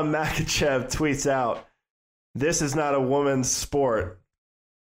Islam Makhachev tweets out, "This is not a woman's sport.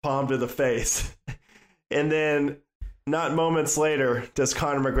 Palm to the face." And then not moments later does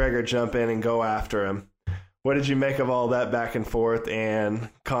Conor McGregor jump in and go after him. What did you make of all that back and forth and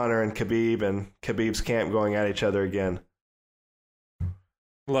Conor and Khabib and Khabib's camp going at each other again?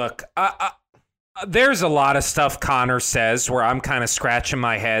 Look, there's a lot of stuff Conor says where I'm kind of scratching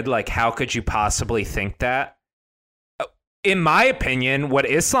my head, like, how could you possibly think that? In my opinion, what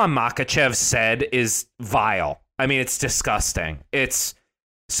Islam Makhachev said is vile. I mean, it's disgusting. It's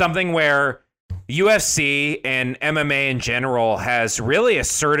something where UFC and MMA in general has really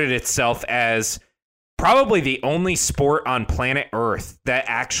asserted itself as probably the only sport on planet Earth that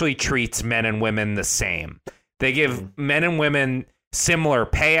actually treats men and women the same. They give men and women similar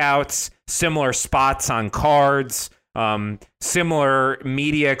payouts, similar spots on cards, similar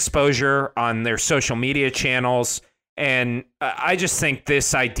media exposure on their social media channels. And I just think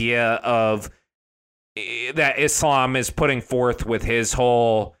this idea of that Islam is putting forth with his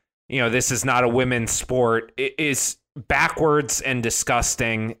whole, this is not a women's sport, is backwards and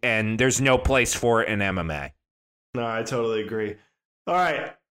disgusting, and there's no place for it in MMA. No, I totally agree. All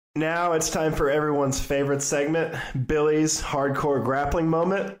right, now it's time for everyone's favorite segment, Billy's hardcore grappling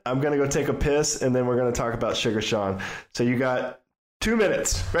moment. I'm going to go take a piss, and then we're going to talk about Sugar Sean. So you got 2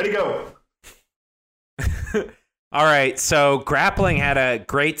 minutes. Ready, go. All right, so grappling had a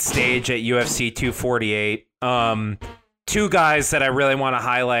great stage at UFC 248. Two guys that I really want to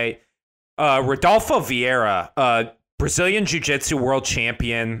highlight. Rodolfo Vieira, Brazilian Jiu-Jitsu world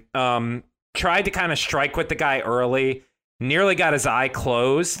champion, tried to kind of strike with the guy early, nearly got his eye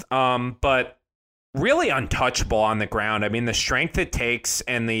closed, but really untouchable on the ground. I mean, the strength it takes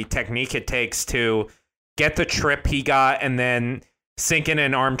and the technique it takes to get the trip he got and then sink in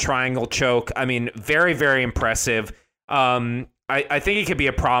an arm triangle choke. I mean, very, very impressive. I think he could be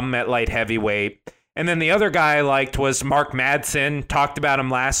a problem at light heavyweight. And then the other guy I liked was Mark Madsen. Talked about him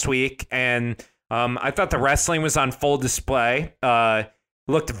last week, and I thought the wrestling was on full display.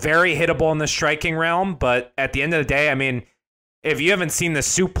 Looked very hittable in the striking realm, but at the end of the day, I mean, if you haven't seen the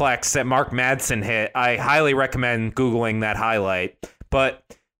suplex that Mark Madsen hit, I highly recommend Googling that highlight. But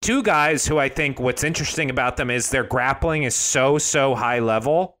two guys who I think what's interesting about them is their grappling is so high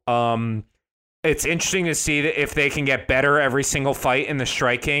level. It's interesting to see that if they can get better every single fight in the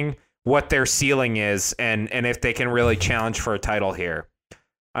striking, what their ceiling is, and if they can really challenge for a title here.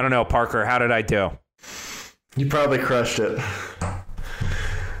 I don't know, Parker, how did I do? You probably crushed it.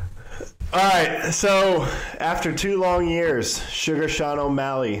 All right, so after 2 long years, Sugar Sean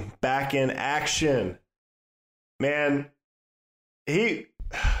O'Malley back in action. Man, he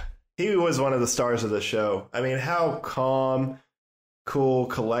was one of the stars of the show. I mean, how calm, cool,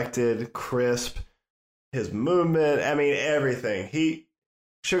 collected, crisp, his movement, I mean, everything.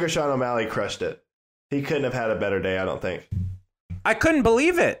 Sugar Sean O'Malley crushed it. He couldn't have had a better day, I don't think. I couldn't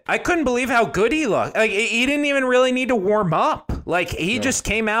believe it. I couldn't believe how good he looked. Like, he didn't even really need to warm up. Like, he just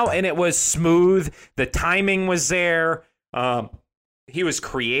came out and it was smooth. The timing was there. He was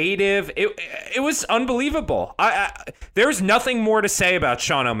creative. It was unbelievable. There's nothing more to say about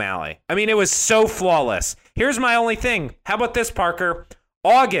Sean O'Malley. I mean, it was so flawless. Here's my only thing. How about this, Parker?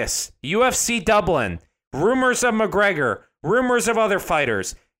 August, UFC Dublin. Rumors of McGregor. Rumors of other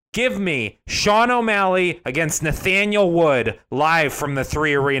fighters. Give me Sean O'Malley against Nathaniel Wood live from the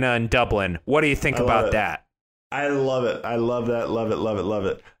 3 Arena in Dublin. What do you think about that? I love it. I love that. Love it, love it, love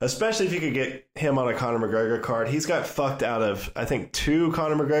it. Especially if you could get him on a Conor McGregor card. He's got fucked out of, I think, 2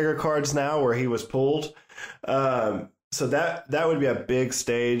 Conor McGregor cards now where he was pulled. So that would be a big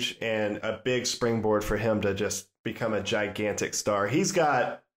stage and a big springboard for him to just become a gigantic star. He's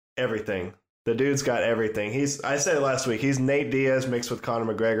got everything. The dude's got everything. I said it last week. He's Nate Diaz mixed with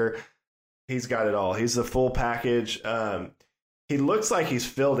Conor McGregor. He's got it all. He's the full package. He looks like he's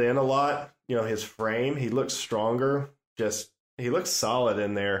filled in a lot. His frame. He looks stronger. He looks solid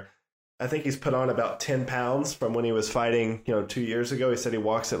in there. I think he's put on about 10 pounds from when he was fighting, 2 years ago. He said he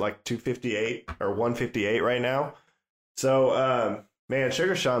walks at like 258 or 158 right now. So, man,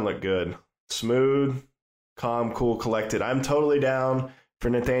 Sugar Sean looked good. Smooth, calm, cool, collected. I'm totally down for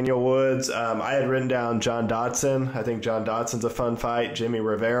Nathaniel Woods. I had written down John Dodson. I think John Dodson's a fun fight. Jimmy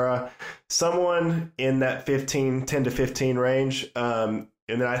Rivera. Someone in that 10 to 15 range.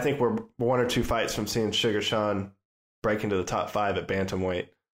 And then I think we're 1 or 2 fights from seeing Sugar Sean break into the top 5 at bantamweight.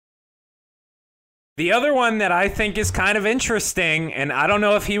 The other one that I think is kind of interesting, and I don't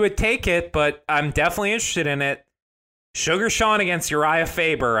know if he would take it, but I'm definitely interested in it. Sugar Sean against Uriah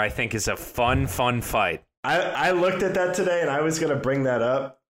Faber, I think, is a fun fight. I looked at that today, and I was going to bring that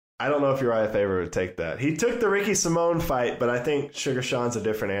up. I don't know if Uriah Faber would take that. He took the Ricky Simone fight, but I think Sugar Sean's a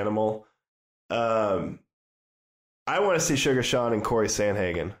different animal. I want to see Sugar Sean and Corey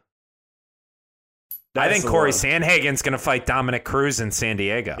Sandhagen. I think Corey Sandhagen's going to fight Dominic Cruz in San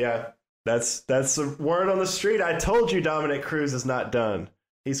Diego. Yeah, that's the word on the street. I told you Dominic Cruz is not done.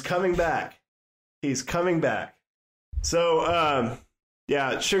 He's coming back. So,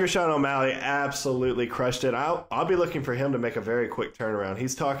 yeah, Sugar Sean O'Malley absolutely crushed it. I'll be looking for him to make a very quick turnaround.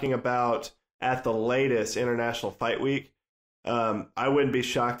 He's talking about, at the latest, International Fight Week. I wouldn't be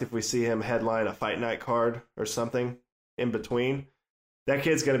shocked if we see him headline a fight night card or something in between. That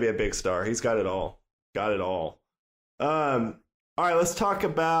kid's going to be a big star. He's got it all. All right, let's talk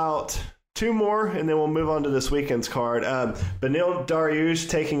about two more, and then we'll move on to this weekend's card. Beneil Dariush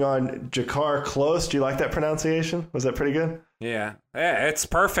taking on Jakar Close. Do you like that pronunciation? Was that pretty good? Yeah, it's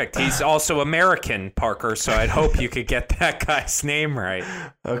perfect. He's also American, Parker, so I'd hope you could get that guy's name right.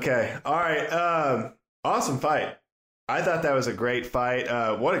 Okay. All right. Awesome fight. I thought that was a great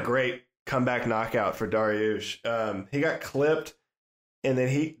fight. What a great comeback knockout for Dariush. He got clipped, and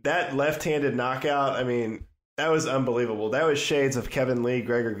then that left-handed knockout, I mean, that was unbelievable. That was shades of Kevin Lee,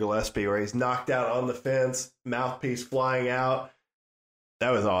 Gregor Gillespie, where he's knocked out on the fence, mouthpiece flying out.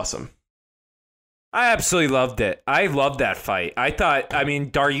 That was awesome. I absolutely loved it. I loved that fight.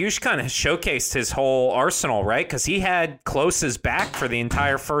 Dariush kind of showcased his whole arsenal, right? Because he had Close's back for the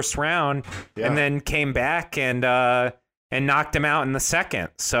entire first round, and then came back and knocked him out in the second.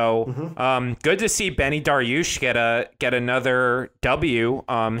 So good to see Benny Dariush get another W.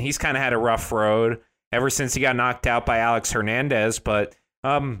 He's kind of had a rough road ever since he got knocked out by Alex Hernandez, but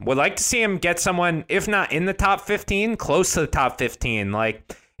would like to see him get someone, if not in the top 15, close to the top 15.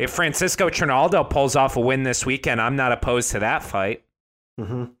 Like, if Francisco Trinaldo pulls off a win this weekend, I'm not opposed to that fight.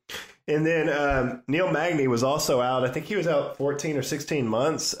 Mm-hmm. And then Neil Magny was also out. I think he was out 14 or 16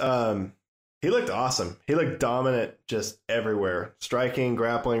 months. He looked awesome. He looked dominant just everywhere. Striking,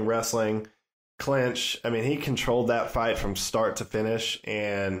 grappling, wrestling, clinch. I mean, he controlled that fight from start to finish,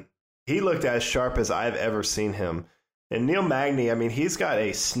 and he looked as sharp as I've ever seen him. And Neil Magny, I mean, he's got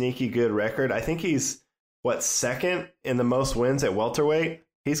a sneaky good record. I think he's, second in the most wins at welterweight?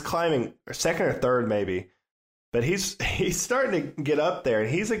 He's climbing, or second or third maybe. But he's starting to get up there, and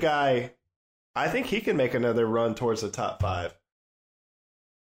he's a guy, I think he can make another run towards the top 5.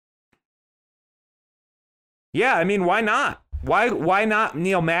 Yeah, I mean, why not? Why not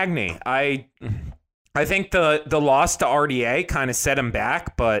Neil Magny? I think the loss to RDA kind of set him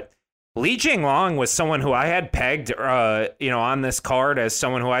back, but Li Jinglong was someone who I had pegged on this card as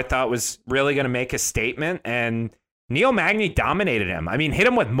someone who I thought was really going to make a statement, and Neil Magny dominated him. I mean, hit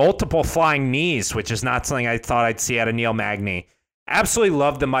him with multiple flying knees, which is not something I thought I'd see out of Neil Magny. Absolutely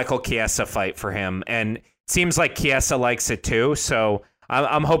loved the Michael Chiesa fight for him, and it seems like Chiesa likes it too, so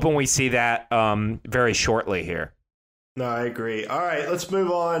I'm hoping we see that very shortly here. No, I agree. All right, let's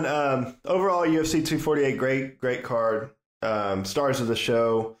move on. Overall, UFC 248, great card. Stars of the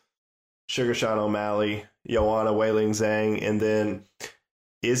show, Sugar Sean O'Malley, Joanna Weili Zhang, and then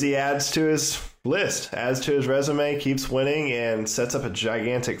Izzy adds to his list, adds to his resume, keeps winning, and sets up a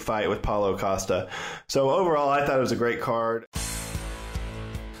gigantic fight with Paulo Costa. So overall, I thought it was a great card.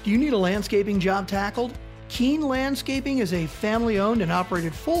 Do you need a landscaping job tackled? Keen Landscaping is a family-owned and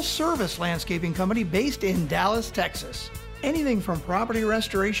operated full-service landscaping company based in Dallas, Texas. Anything from property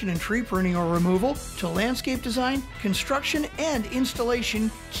restoration and tree pruning or removal to landscape design, construction, and installation,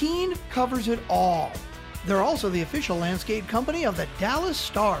 Keen covers it all. They're also the official landscape company of the Dallas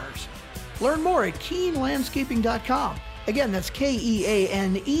Stars. Learn more at KeenLandscaping.com. Again, that's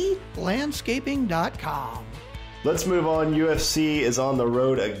Keane, landscaping.com. Let's move on. UFC is on the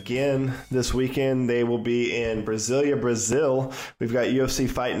road again this weekend. They will be in Brasilia, Brazil. We've got UFC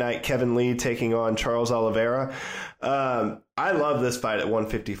Fight Night, Kevin Lee taking on Charles Oliveira. I love this fight at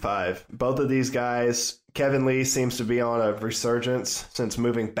 155. Both of these guys, Kevin Lee seems to be on a resurgence since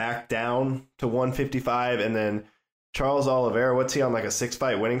moving back down to 155. And then Charles Oliveira, what's he on, like a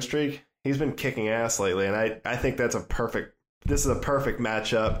 6-fight winning streak? He's been kicking ass lately, and I think this is a perfect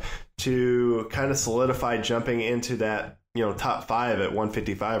matchup to kind of solidify jumping into that, top 5 at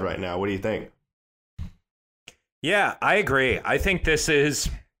 155 right now. What do you think? Yeah, I agree. I think this is,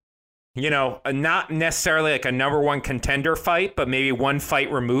 not necessarily like a number 1 contender fight, but maybe one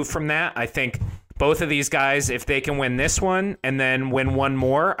fight removed from that. I think both of these guys, if they can win this one and then win one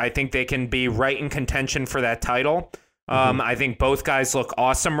more, I think they can be right in contention for that title. I think both guys look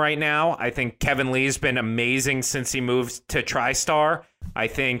awesome right now. I think Kevin Lee's been amazing since he moved to TriStar. I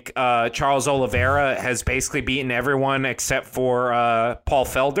think Charles Oliveira has basically beaten everyone except for Paul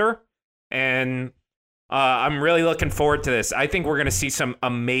Felder. And I'm really looking forward to this. I think we're going to see some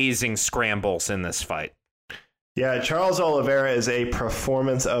amazing scrambles in this fight. Yeah, Charles Oliveira is a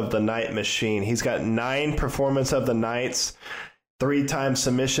performance of the night machine. He's got 9 performance of the nights. 3-time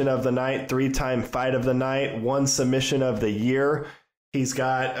submission of the night, 3-time fight of the night, 1 submission of the year.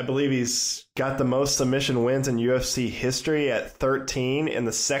 I believe he's got the most submission wins in UFC history at 13 and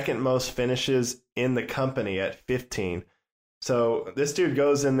the second most finishes in the company at 15. So this dude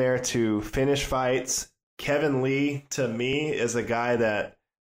goes in there to finish fights. Kevin Lee, to me, is a guy that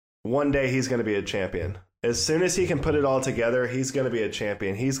one day he's going to be a champion. As soon as he can put it all together, he's going to be a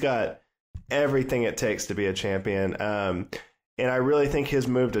champion. He's got everything it takes to be a champion. And I really think his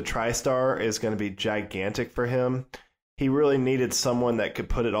move to TriStar is going to be gigantic for him. He really needed someone that could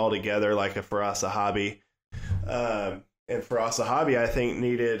put it all together like a Firas Zahabi. And Firas Zahabi, I think,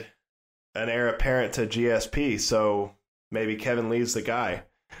 needed an heir apparent to GSP. So maybe Kevin Lee's the guy.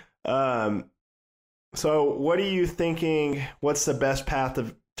 So what are you thinking? What's the best path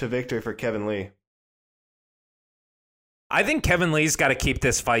to victory for Kevin Lee? I think Kevin Lee's got to keep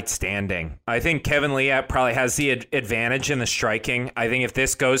this fight standing. I think Kevin Lee probably has the advantage in the striking. I think if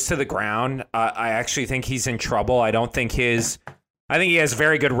this goes to the ground, I actually think he's in trouble. I think he has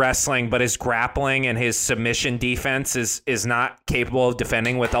very good wrestling, but his grappling and his submission defense is not capable of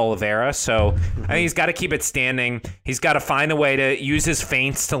defending with Oliveira. So I think he's got to keep it standing. He's got to find a way to use his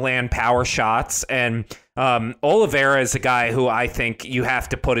feints to land power shots. And Oliveira is a guy who I think you have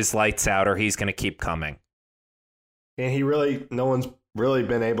to put his lights out or he's going to keep coming. And no one's really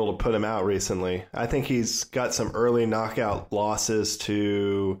been able to put him out recently. I think he's got some early knockout losses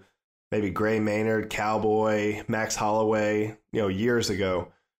to maybe Gray Maynard, Cowboy, Max Holloway, years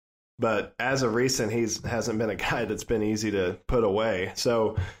ago. But as of recent, hasn't been a guy that's been easy to put away.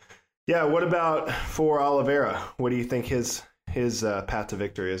 So, yeah, what about for Oliveira? What do you think his path to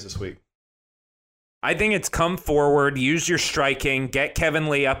victory is this week? I think it's come forward, use your striking, get Kevin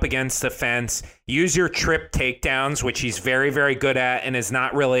Lee up against the fence, use your trip takedowns, which he's very, very good at and is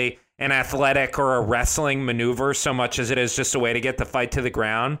not really an athletic or a wrestling maneuver so much as it is just a way to get the fight to the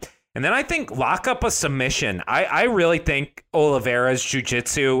ground. And then I think lock up a submission. I really think Oliveira's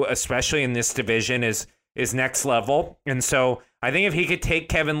jiu-jitsu, especially in this division, is next level. And so I think if he could take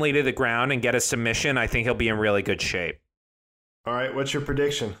Kevin Lee to the ground and get a submission, I think he'll be in really good shape. All right, what's your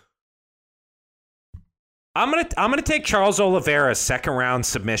prediction? I'm gonna take Charles Oliveira's second round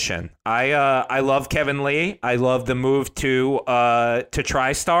submission. I love Kevin Lee. I love the move to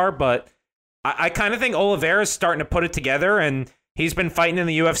TriStar, but I kind of think Oliveira's starting to put it together, and he's been fighting in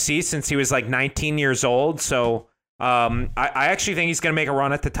the UFC since he was like 19 years old. So I actually think he's gonna make a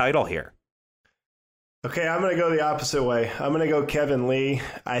run at the title here. Okay, I'm going to go the opposite way. I'm going to go Kevin Lee.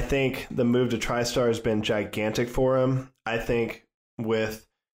 I think the move to TriStar has been gigantic for him. I think with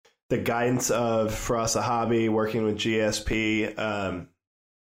the guidance of Firas Zahabi working with GSP,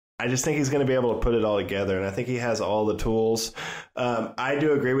 I just think he's going to be able to put it all together, and I think he has all the tools. I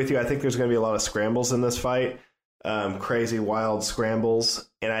do agree with you. I think there's going to be a lot of scrambles in this fight, crazy, wild scrambles,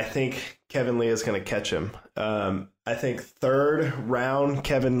 and I think Kevin Lee is going to catch him. I think third round,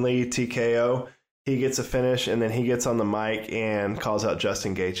 Kevin Lee TKO. He gets a finish, and then he gets on the mic and calls out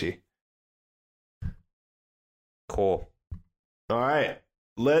Justin Gaethje. Cool. All right.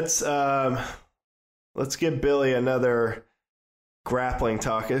 Let's give Billy another grappling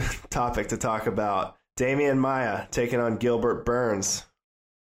topic to talk about. Damian Maia taking on Gilbert Burns.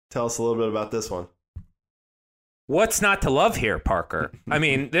 Tell us a little bit about this one. What's not to love here, Parker? I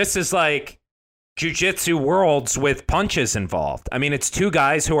mean, this is like jiu-jitsu worlds with punches involved. I mean, it's two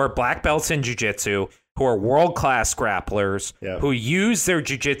guys who are black belts in jiu-jitsu, who are world-class grapplers, who use their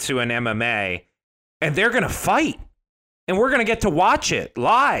jiu-jitsu and MMA, and they're going to fight. And we're going to get to watch it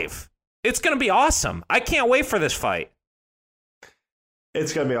live. It's going to be awesome. I can't wait for this fight.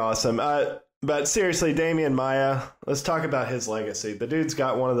 It's going to be awesome. But seriously, Damian Maia, let's talk about his legacy. The dude's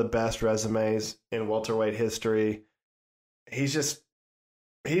got one of the best resumes in welterweight history. He's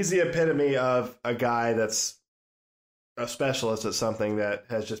the epitome of a guy that's a specialist at something that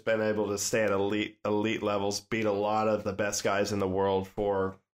has just been able to stay at elite levels, beat a lot of the best guys in the world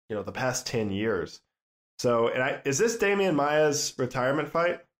for, the past 10 years. So, is this Damian Maia's retirement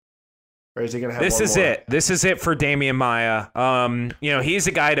fight? Or is he going to have This one is more? it. This is it for Damian Maia. He's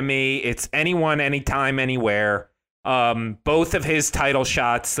a guy to me. It's anyone, anytime, anywhere. Both of his title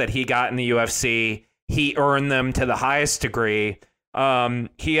shots that he got in the UFC, he earned them to the highest degree.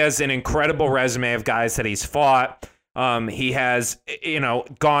 He has an incredible resume of guys that he's fought. He has,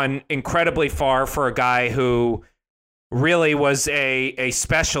 gone incredibly far for a guy who really was a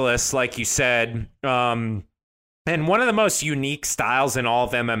specialist, like you said. And one of the most unique styles in all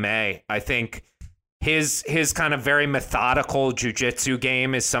of MMA. I think his kind of very methodical jiu-jitsu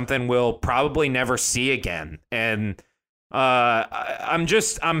game is something we'll probably never see again. And I'm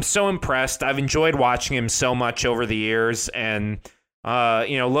so impressed. I've enjoyed watching him so much over the years, and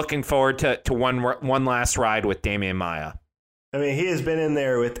looking forward to one last ride with Damian Maia. I mean, he has been in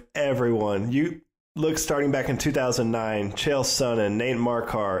there with everyone. You look starting back in 2009, Chael Sonnen, Nate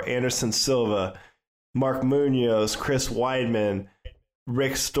Marquardt, Anderson Silva, Mark Munoz, Chris Weidman,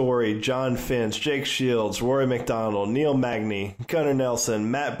 Rick Story, John Finch, Jake Shields, Rory McDonald, Neil Magny, Gunnar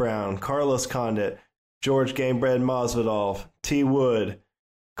Nelson, Matt Brown, Carlos Condit, George Gamebred Masvidal, T. Wood,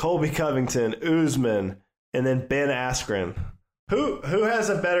 Colby Covington, Usman, and then Ben Askren. Who has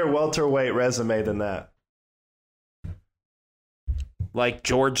a better welterweight resume than that? Like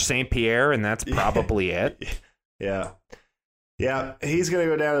George St. Pierre, and that's probably it. Yeah. Yeah, he's going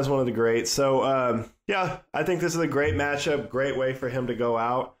to go down as one of the greats. So, I think this is a great matchup, great way for him to go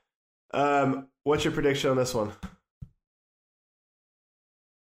out. What's your prediction on this one?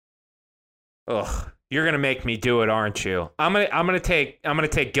 Ugh, you're going to make me do it, aren't you? I'm going to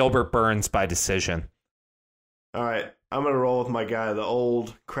take Gilbert Burns by decision. All right, I'm going to roll with my guy, the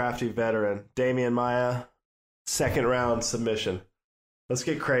old crafty veteran, Damian Maia, second round submission. Let's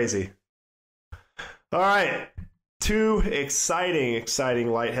get crazy. All right. Two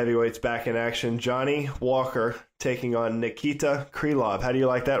exciting light heavyweights back in action. Johnny Walker taking on Nikita Krylov. How do you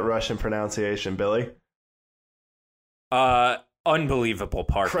like that Russian pronunciation, Billy? Unbelievable,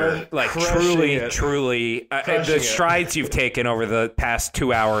 Parker. Truly. The strides you've taken over the past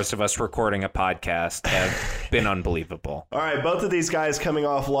 2 hours of us recording a podcast have been unbelievable. All right, both of these guys coming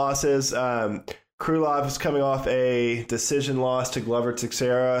off losses. Krylov is coming off a decision loss to Glover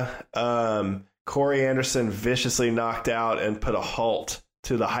Teixeira. Corey Anderson viciously knocked out and put a halt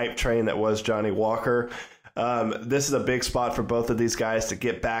to the hype train that was Johnny Walker. This is a big spot for both of these guys to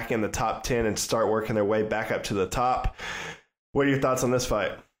get back in the top 10 and start working their way back up to the top. What are your thoughts on this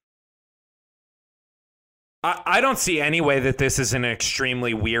fight? I don't see any way that this is an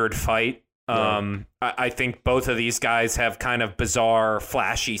extremely weird fight. I think both of these guys have kind of bizarre,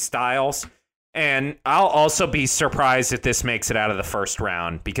 flashy styles. And I'll also be surprised if this makes it out of the first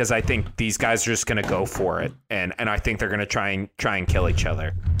round, because I think these guys are just going to go for it, and I think they're going to try and kill each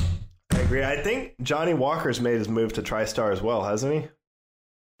other. I agree. I think Johnny Walker's made his move to TriStar as well, hasn't he?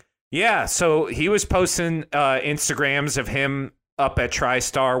 Yeah, so he was posting Instagrams of him up at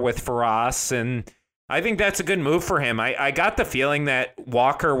TriStar with Firas, and I think that's a good move for him. I got the feeling that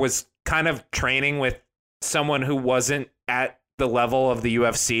Walker was kind of training with someone who wasn't at the level of the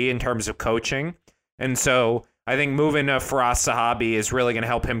UFC in terms of coaching. And so I think moving to Firas Zahabi is really going to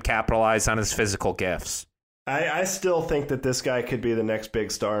help him capitalize on his physical gifts. I still think that this guy could be the next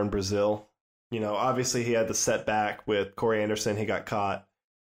big star in Brazil. You know, obviously he had the setback with Corey Anderson. He got caught.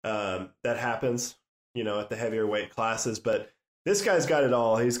 That happens, at the heavier weight classes. But this guy's got it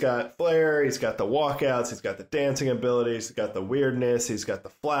all. He's got flair. He's got the walkouts. He's got the dancing abilities. He's got the weirdness. He's got the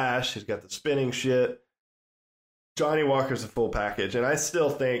flash. He's got the spinning shit. Johnny Walker's a full package, and I still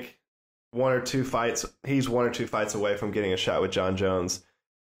think he's 1 or 2 fights away from getting a shot with John Jones.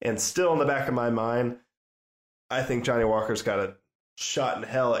 And still in the back of my mind, I think Johnny Walker's got a shot in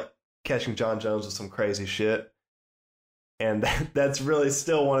hell at catching John Jones with some crazy shit. And that's really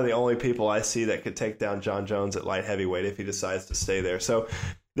still one of the only people I see that could take down John Jones at light heavyweight if he decides to stay there. So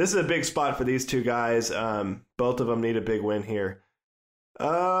this is a big spot for these two guys. Both of them need a big win here.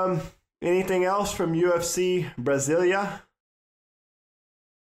 Anything else from UFC Brasilia?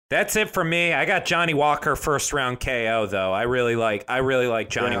 That's it for me. I got Johnny Walker first round KO though. I really like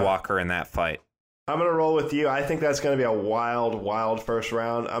Johnny Walker in that fight. I'm gonna roll with you. I think that's gonna be a wild first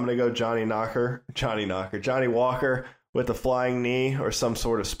round. I'm gonna go Johnny Walker with a flying knee or some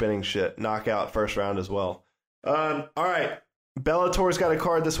sort of spinning shit. Knockout first round as well. All right. Bellator's got a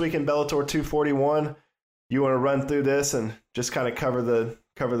card this week in Bellator 241. You want to run through this and just kind of cover the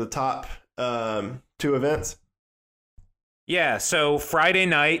top 2 events? Yeah, so Friday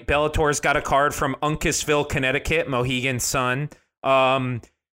night, Bellator's got a card from Uncasville, Connecticut, Mohegan Sun. I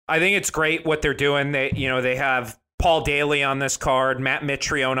think it's great what they're doing. They have Paul Daly on this card, Matt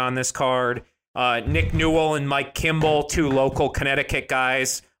Mitrione on this card, Nick Newell and Mike Kimball, 2 local Connecticut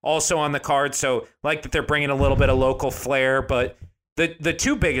guys, also on the card. So like that they're bringing a little bit of local flair, but the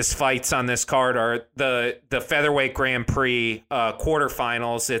 2 biggest fights on this card are the Featherweight Grand Prix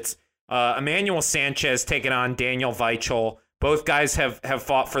quarterfinals. It's Emmanuel Sanchez taking on Daniel Weichel. Both guys have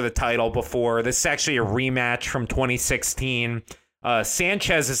fought for the title before. This is actually a rematch from 2016.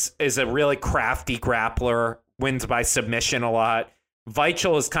 Sanchez is a really crafty grappler, wins by submission a lot.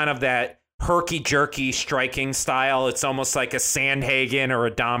 Weichel is kind of that herky-jerky striking style. It's almost like a Sandhagen or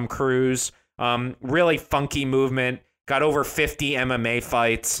a Dom Cruz. Really funky movement. Got over 50 MMA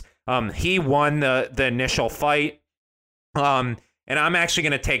fights. He won the initial fight. And I'm actually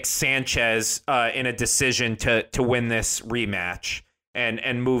going to take Sanchez in a decision to win this rematch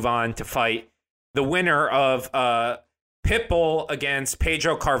and move on to fight the winner of Pitbull against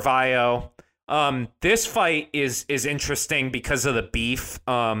Pedro Carvalho. This fight is interesting because of the beef.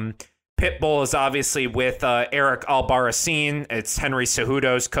 Pitbull is obviously with Eric Albarracin. It's Henry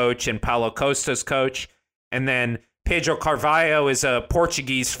Cejudo's coach and Paulo Costa's coach. And then Pedro Carvalho is a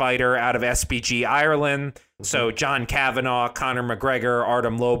Portuguese fighter out of SBG Ireland. So John Kavanagh, Conor McGregor,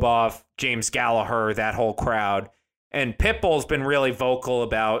 Artem Lobov, James Gallagher, that whole crowd. And Pitbull's been really vocal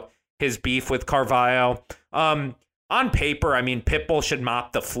about his beef with Carvalho. On paper, I mean, Pitbull should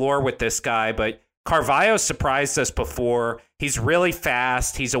mop the floor with this guy, but Carvalho surprised us before. He's really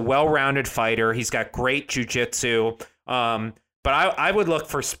fast. He's a well-rounded fighter. He's got great jiu-jitsu. But I would look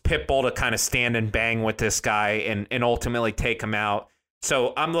for Pitbull to kind of stand and bang with this guy and ultimately take him out.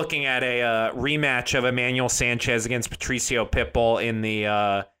 So I'm looking at a rematch of Emmanuel Sanchez against Patricio Pitbull in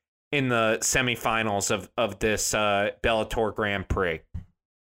the semifinals of this Bellator Grand Prix.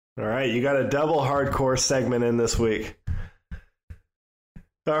 All right, you got a double hardcore segment in this week.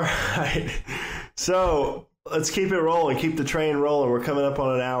 All right, so let's keep it rolling, keep the train rolling. We're coming up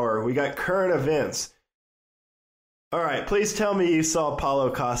on an hour. We got current events. All right, please tell me you saw Paulo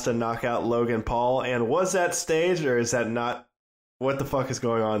Costa knock out Logan Paul, and was that staged or is that not? What the fuck is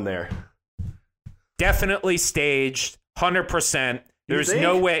going on there? Definitely staged, 100%. There's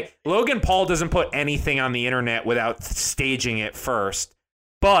no way. Logan Paul doesn't put anything on the internet without staging it first.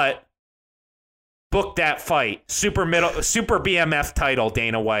 But book that fight. Super BMF title,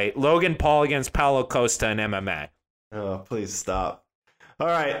 Dana White. Logan Paul against Paulo Costa in MMA. Oh, please stop. All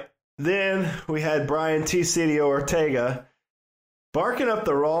right. Then we had Brian T-Cidio Ortega barking up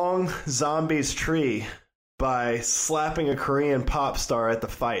the wrong zombie's tree by slapping a Korean pop star at the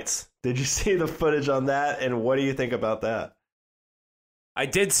fights. Did you see the footage on that, and what do you think about that? I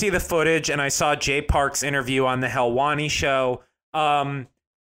did see the footage, and I saw Jay Park's interview on the Helwani show.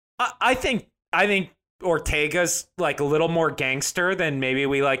 I think Ortega's like a little more gangster than maybe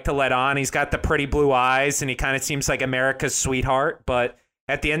we like to let on. He's got the pretty blue eyes, and he kind of seems like America's sweetheart. But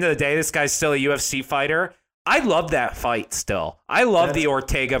at the end of the day, this guy's still a UFC fighter. I love that fight still. I love the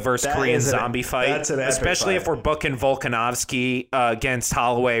Ortega versus Korean zombie fight, especially if we're booking Volkanovski against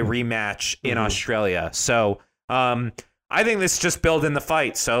Holloway rematch in Australia. So I think this is just building the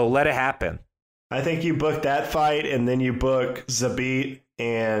fight, so let it happen. I think you book that fight, and then you book Zabit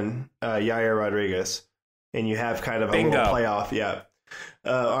and Yair Rodriguez, and you have kind of a little playoff. Yeah.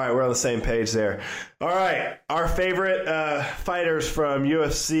 All right, we're on the same page there. All right, our favorite fighters from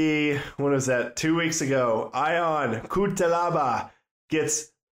UFC, when was that? 2 weeks ago. Ion Cutelaba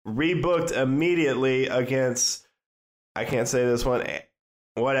gets rebooked immediately against, I can't say this one,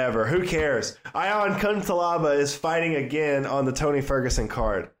 whatever, who cares? Ion Cutelaba is fighting again on the Tony Ferguson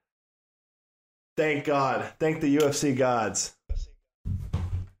card. Thank God. Thank the UFC gods.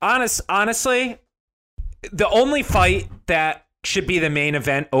 Honestly, the only fight that should be the main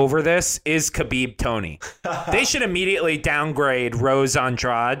event over this is Khabib Tony. They should immediately downgrade Rose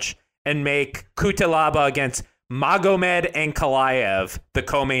Andrade and make Cutelaba against Magomed Ankalaev the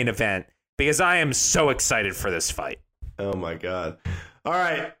co-main event, because I am so excited for this fight. Oh my God. All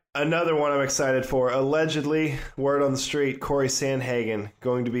right, another one I'm excited for. Allegedly, word on the street, Corey Sandhagen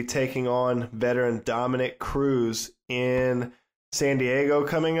going to be taking on veteran Dominic Cruz in San Diego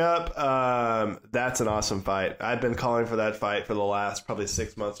coming up. That's an awesome fight. I've been calling for that fight for the last probably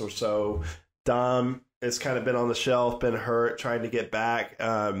 6 months or so. Dom has kind of been on the shelf, been hurt, trying to get back.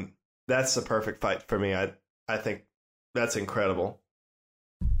 That's the perfect fight for me. I think that's incredible.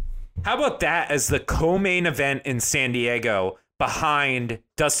 How about that as the co-main event in San Diego behind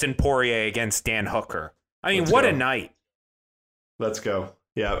Dustin Poirier against Dan Hooker? I mean, what a night. Let's go.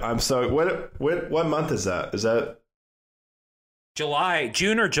 Yeah, I'm so... What month is that? Is that...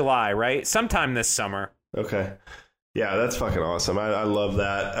 June or July, right? Sometime this summer. Okay. Yeah, that's fucking awesome. I love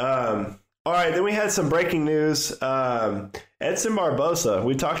that. All right, then we had some breaking news. Edson Barbosa,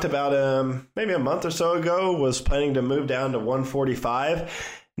 we talked about him maybe a month or so ago, was planning to move down to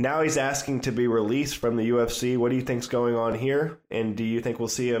 145. Now he's asking to be released from the UFC. What do you think's going on here? And do you think we'll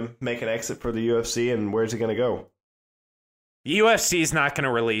see him make an exit for the UFC, and where's he going to go? The UFC is not going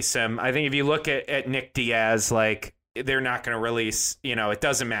to release him. I think if you look at Nick Diaz, like, they're not going to release, it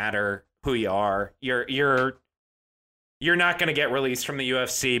doesn't matter who you are. You're not going to get released from the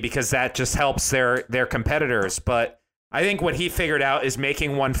UFC because that just helps their competitors. But I think what he figured out is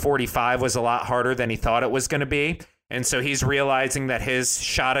making 145 was a lot harder than he thought it was going to be. And so he's realizing that his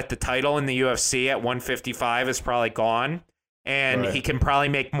shot at the title in the UFC at 155 is probably gone. And He can probably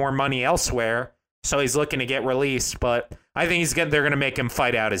make more money elsewhere. So he's looking to get released. But I think they're going to make him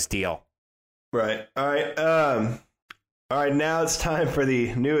fight out his deal. Right. All right. All right. Now it's time for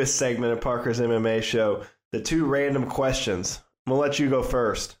the newest segment of Parker's MMA show, the 2 random questions. I'm gonna let you go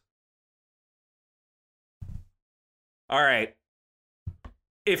first. All right.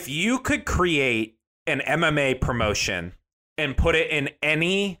 If you could create an MMA promotion and put it in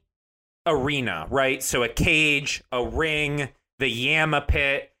any arena, right? So a cage, a ring, the Yama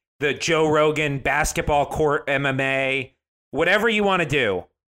pit, the Joe Rogan basketball court MMA, whatever you want to do,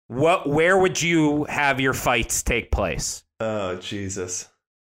 where would you have your fights take place? Oh, Jesus.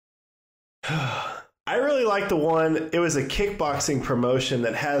 I really like the one, it was a kickboxing promotion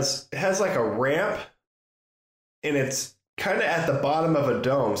that has like a ramp, and it's kind of at the bottom of a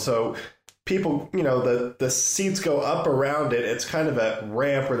dome. So people, the seats go up around it. It's kind of a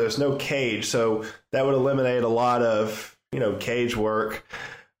ramp where there's no cage. So that would eliminate a lot of, cage work.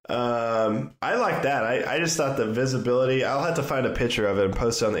 I like that. I just thought the visibility, I'll have to find a picture of it and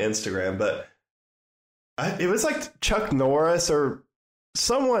post it on the Instagram, but it was like Chuck Norris or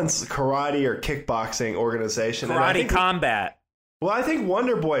someone's karate or kickboxing organization. Karate Combat. Well, I think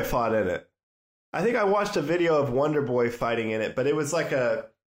Wonder Boy fought in it. I think I watched a video of Wonder Boy fighting in it, but it was like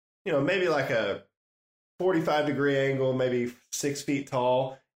maybe like a 45-degree angle, maybe 6 feet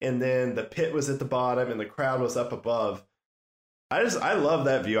tall, and then the pit was at the bottom and the crowd was up above. I love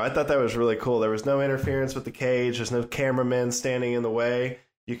that view. I thought that was really cool. There was no interference with the cage. There's no cameramen standing in the way.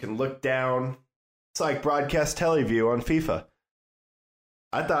 You can look down. It's like broadcast teleview on FIFA.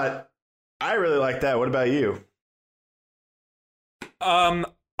 I really like that. What about you?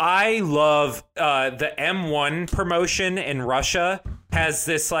 I love the M1 promotion in Russia has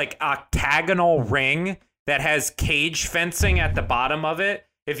this like octagonal ring that has cage fencing at the bottom of it.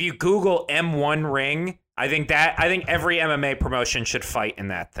 If you Google M1 ring, I think every MMA promotion should fight in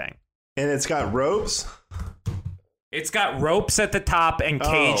that thing. And it's got ropes? It's got ropes at the top and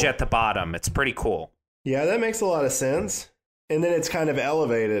cage at the bottom. It's pretty cool. Yeah, that makes a lot of sense. And then it's kind of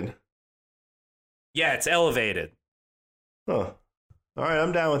elevated. Yeah, it's elevated. Huh. All right,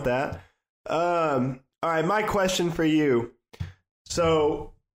 I'm down with that. All right, my question for you.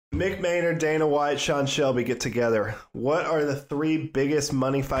 So, Mick Maynard, Dana White, Sean Shelby get together. What are the 3 biggest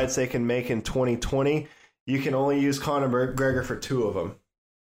money fights they can make in 2020? You can only use Conor McGregor for 2 of them.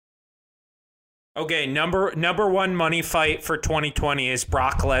 Okay, number 1 money fight for 2020 is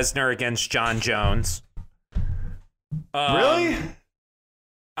Brock Lesnar against John Jones. Really?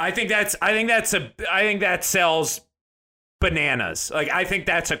 I think that sells bananas. Like, I think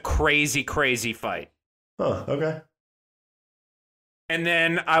that's a crazy, crazy fight. Oh, okay. And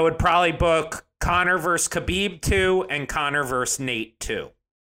then I would probably book Conor versus Khabib 2 and Conor versus Nate 2.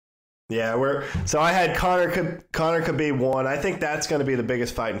 Yeah, so I had Conor Khabib 1. I think that's going to be the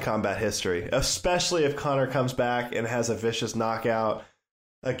biggest fight in combat history, especially if Conor comes back and has a vicious knockout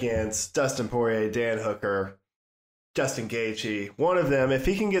against Dustin Poirier, Dan Hooker, Justin Gaethje. One of them, if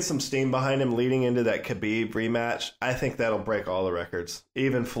he can get some steam behind him leading into that Khabib rematch, I think that'll break all the records,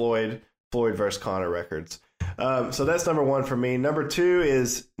 even Floyd versus Conor records. So that's number 1 for me. Number 2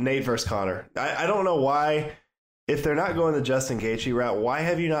 is Nate versus Conor. I don't know why, if they're not going the Justin Gaethje route, why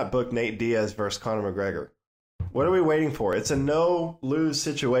have you not booked Nate Diaz versus Conor McGregor? What are we waiting for? It's a no-lose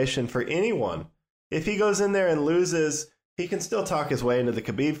situation for anyone. If he goes in there and loses, he can still talk his way into the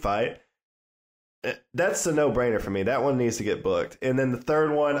Khabib fight. That's a no-brainer for me. That one needs to get booked. And then the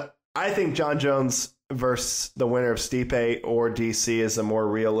third one, I think John Jones versus the winner of Stipe or DC is a more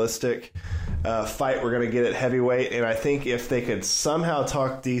realistic fight we're going to get at heavyweight. And I think if they could somehow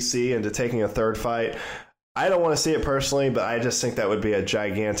talk DC into taking a third fight, I don't want to see it personally, but I just think that would be a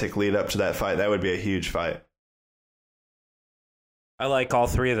gigantic lead up to that fight. That would be a huge fight. I like all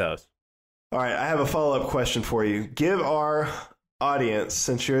 3 of those. All right, I have a follow-up question for you. Give our audience,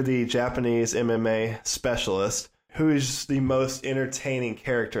 since you're the Japanese MMA specialist, who's the most entertaining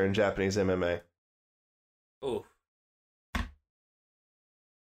character in Japanese MMA? Ooh.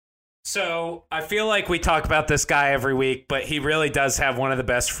 So I feel like we talk about this guy every week, but he really does have one of the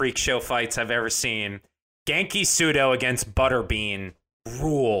best freak show fights I've ever seen. Genki Sudo against Butterbean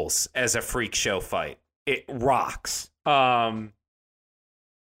rules as a freak show fight. It rocks. The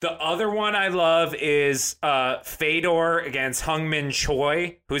other one I love is Fedor against Hungmin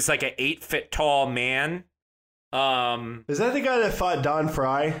Choi, who's like an 8-foot tall man. Is that the guy that fought Don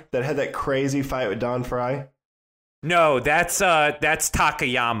Fry, that had that crazy fight with Don Fry? No, that's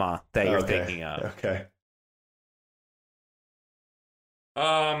Takayama that you're thinking of. Okay.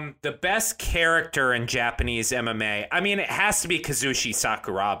 The best character in Japanese MMA, I mean, it has to be Kazushi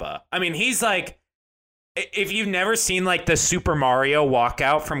Sakuraba. I mean, he's like, if you've never seen like the Super Mario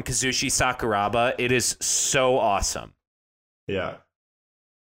walkout from Kazushi Sakuraba, it is so awesome. Yeah.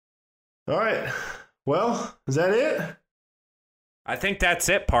 All right. Well, is that it? I think that's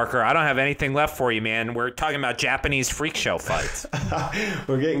it, Parker. I don't have anything left for you, man. We're talking about Japanese freak show fights.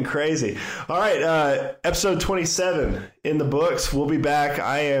 We're getting crazy. All right, episode 27 in the books. We'll be back.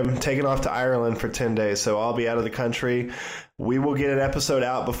 I am taking off to Ireland for 10 days, so I'll be out of the country. We will get an episode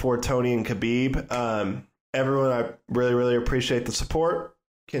out before Tony and Khabib. Everyone, I really, really appreciate the support.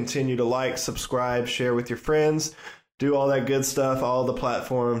 Continue to like, subscribe, share with your friends. Do all that good stuff, all the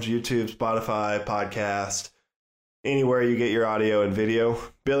platforms, YouTube, Spotify, podcast. Anywhere you get your audio and video.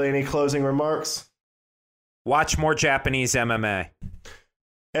 Billy, any closing remarks? Watch more Japanese MMA.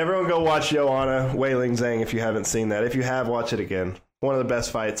 Everyone go watch Joanna Weili Zhang if you haven't seen that. If you have, watch it again. One of the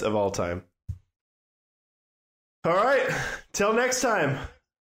best fights of all time. All right. Till next time.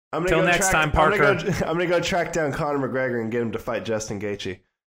 Till next time, Parker. I'm going to go track down Conor McGregor and get him to fight Justin Gaethje.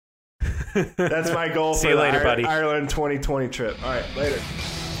 That's my goal See for you the later, buddy. Ireland 2020 trip. All right, later.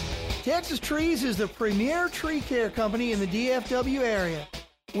 Texas Trees is the premier tree care company in the DFW area.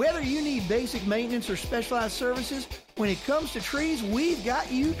 Whether you need basic maintenance or specialized services, when it comes to trees, we've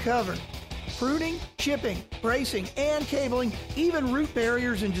got you covered. Pruning, chipping, bracing, and cabling, even root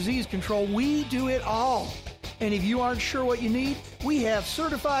barriers and disease control, we do it all. And if you aren't sure what you need, we have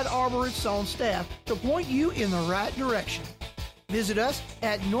certified arborists on staff to point you in the right direction. Visit us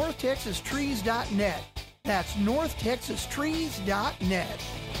at northtexastrees.net. That's northtexastrees.net.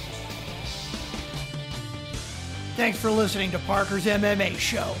 Thanks for listening to Parker's MMA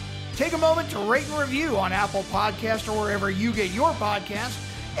Show. Take a moment to rate and review on Apple Podcasts or wherever you get your podcasts,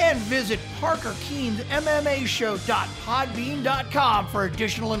 and visit ParkerKeensMMAShow.podbean.com for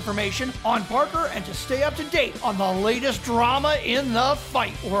additional information on Parker and to stay up to date on the latest drama in the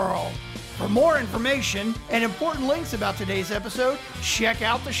fight world. For more information and important links about today's episode, check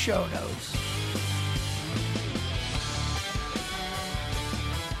out the show notes.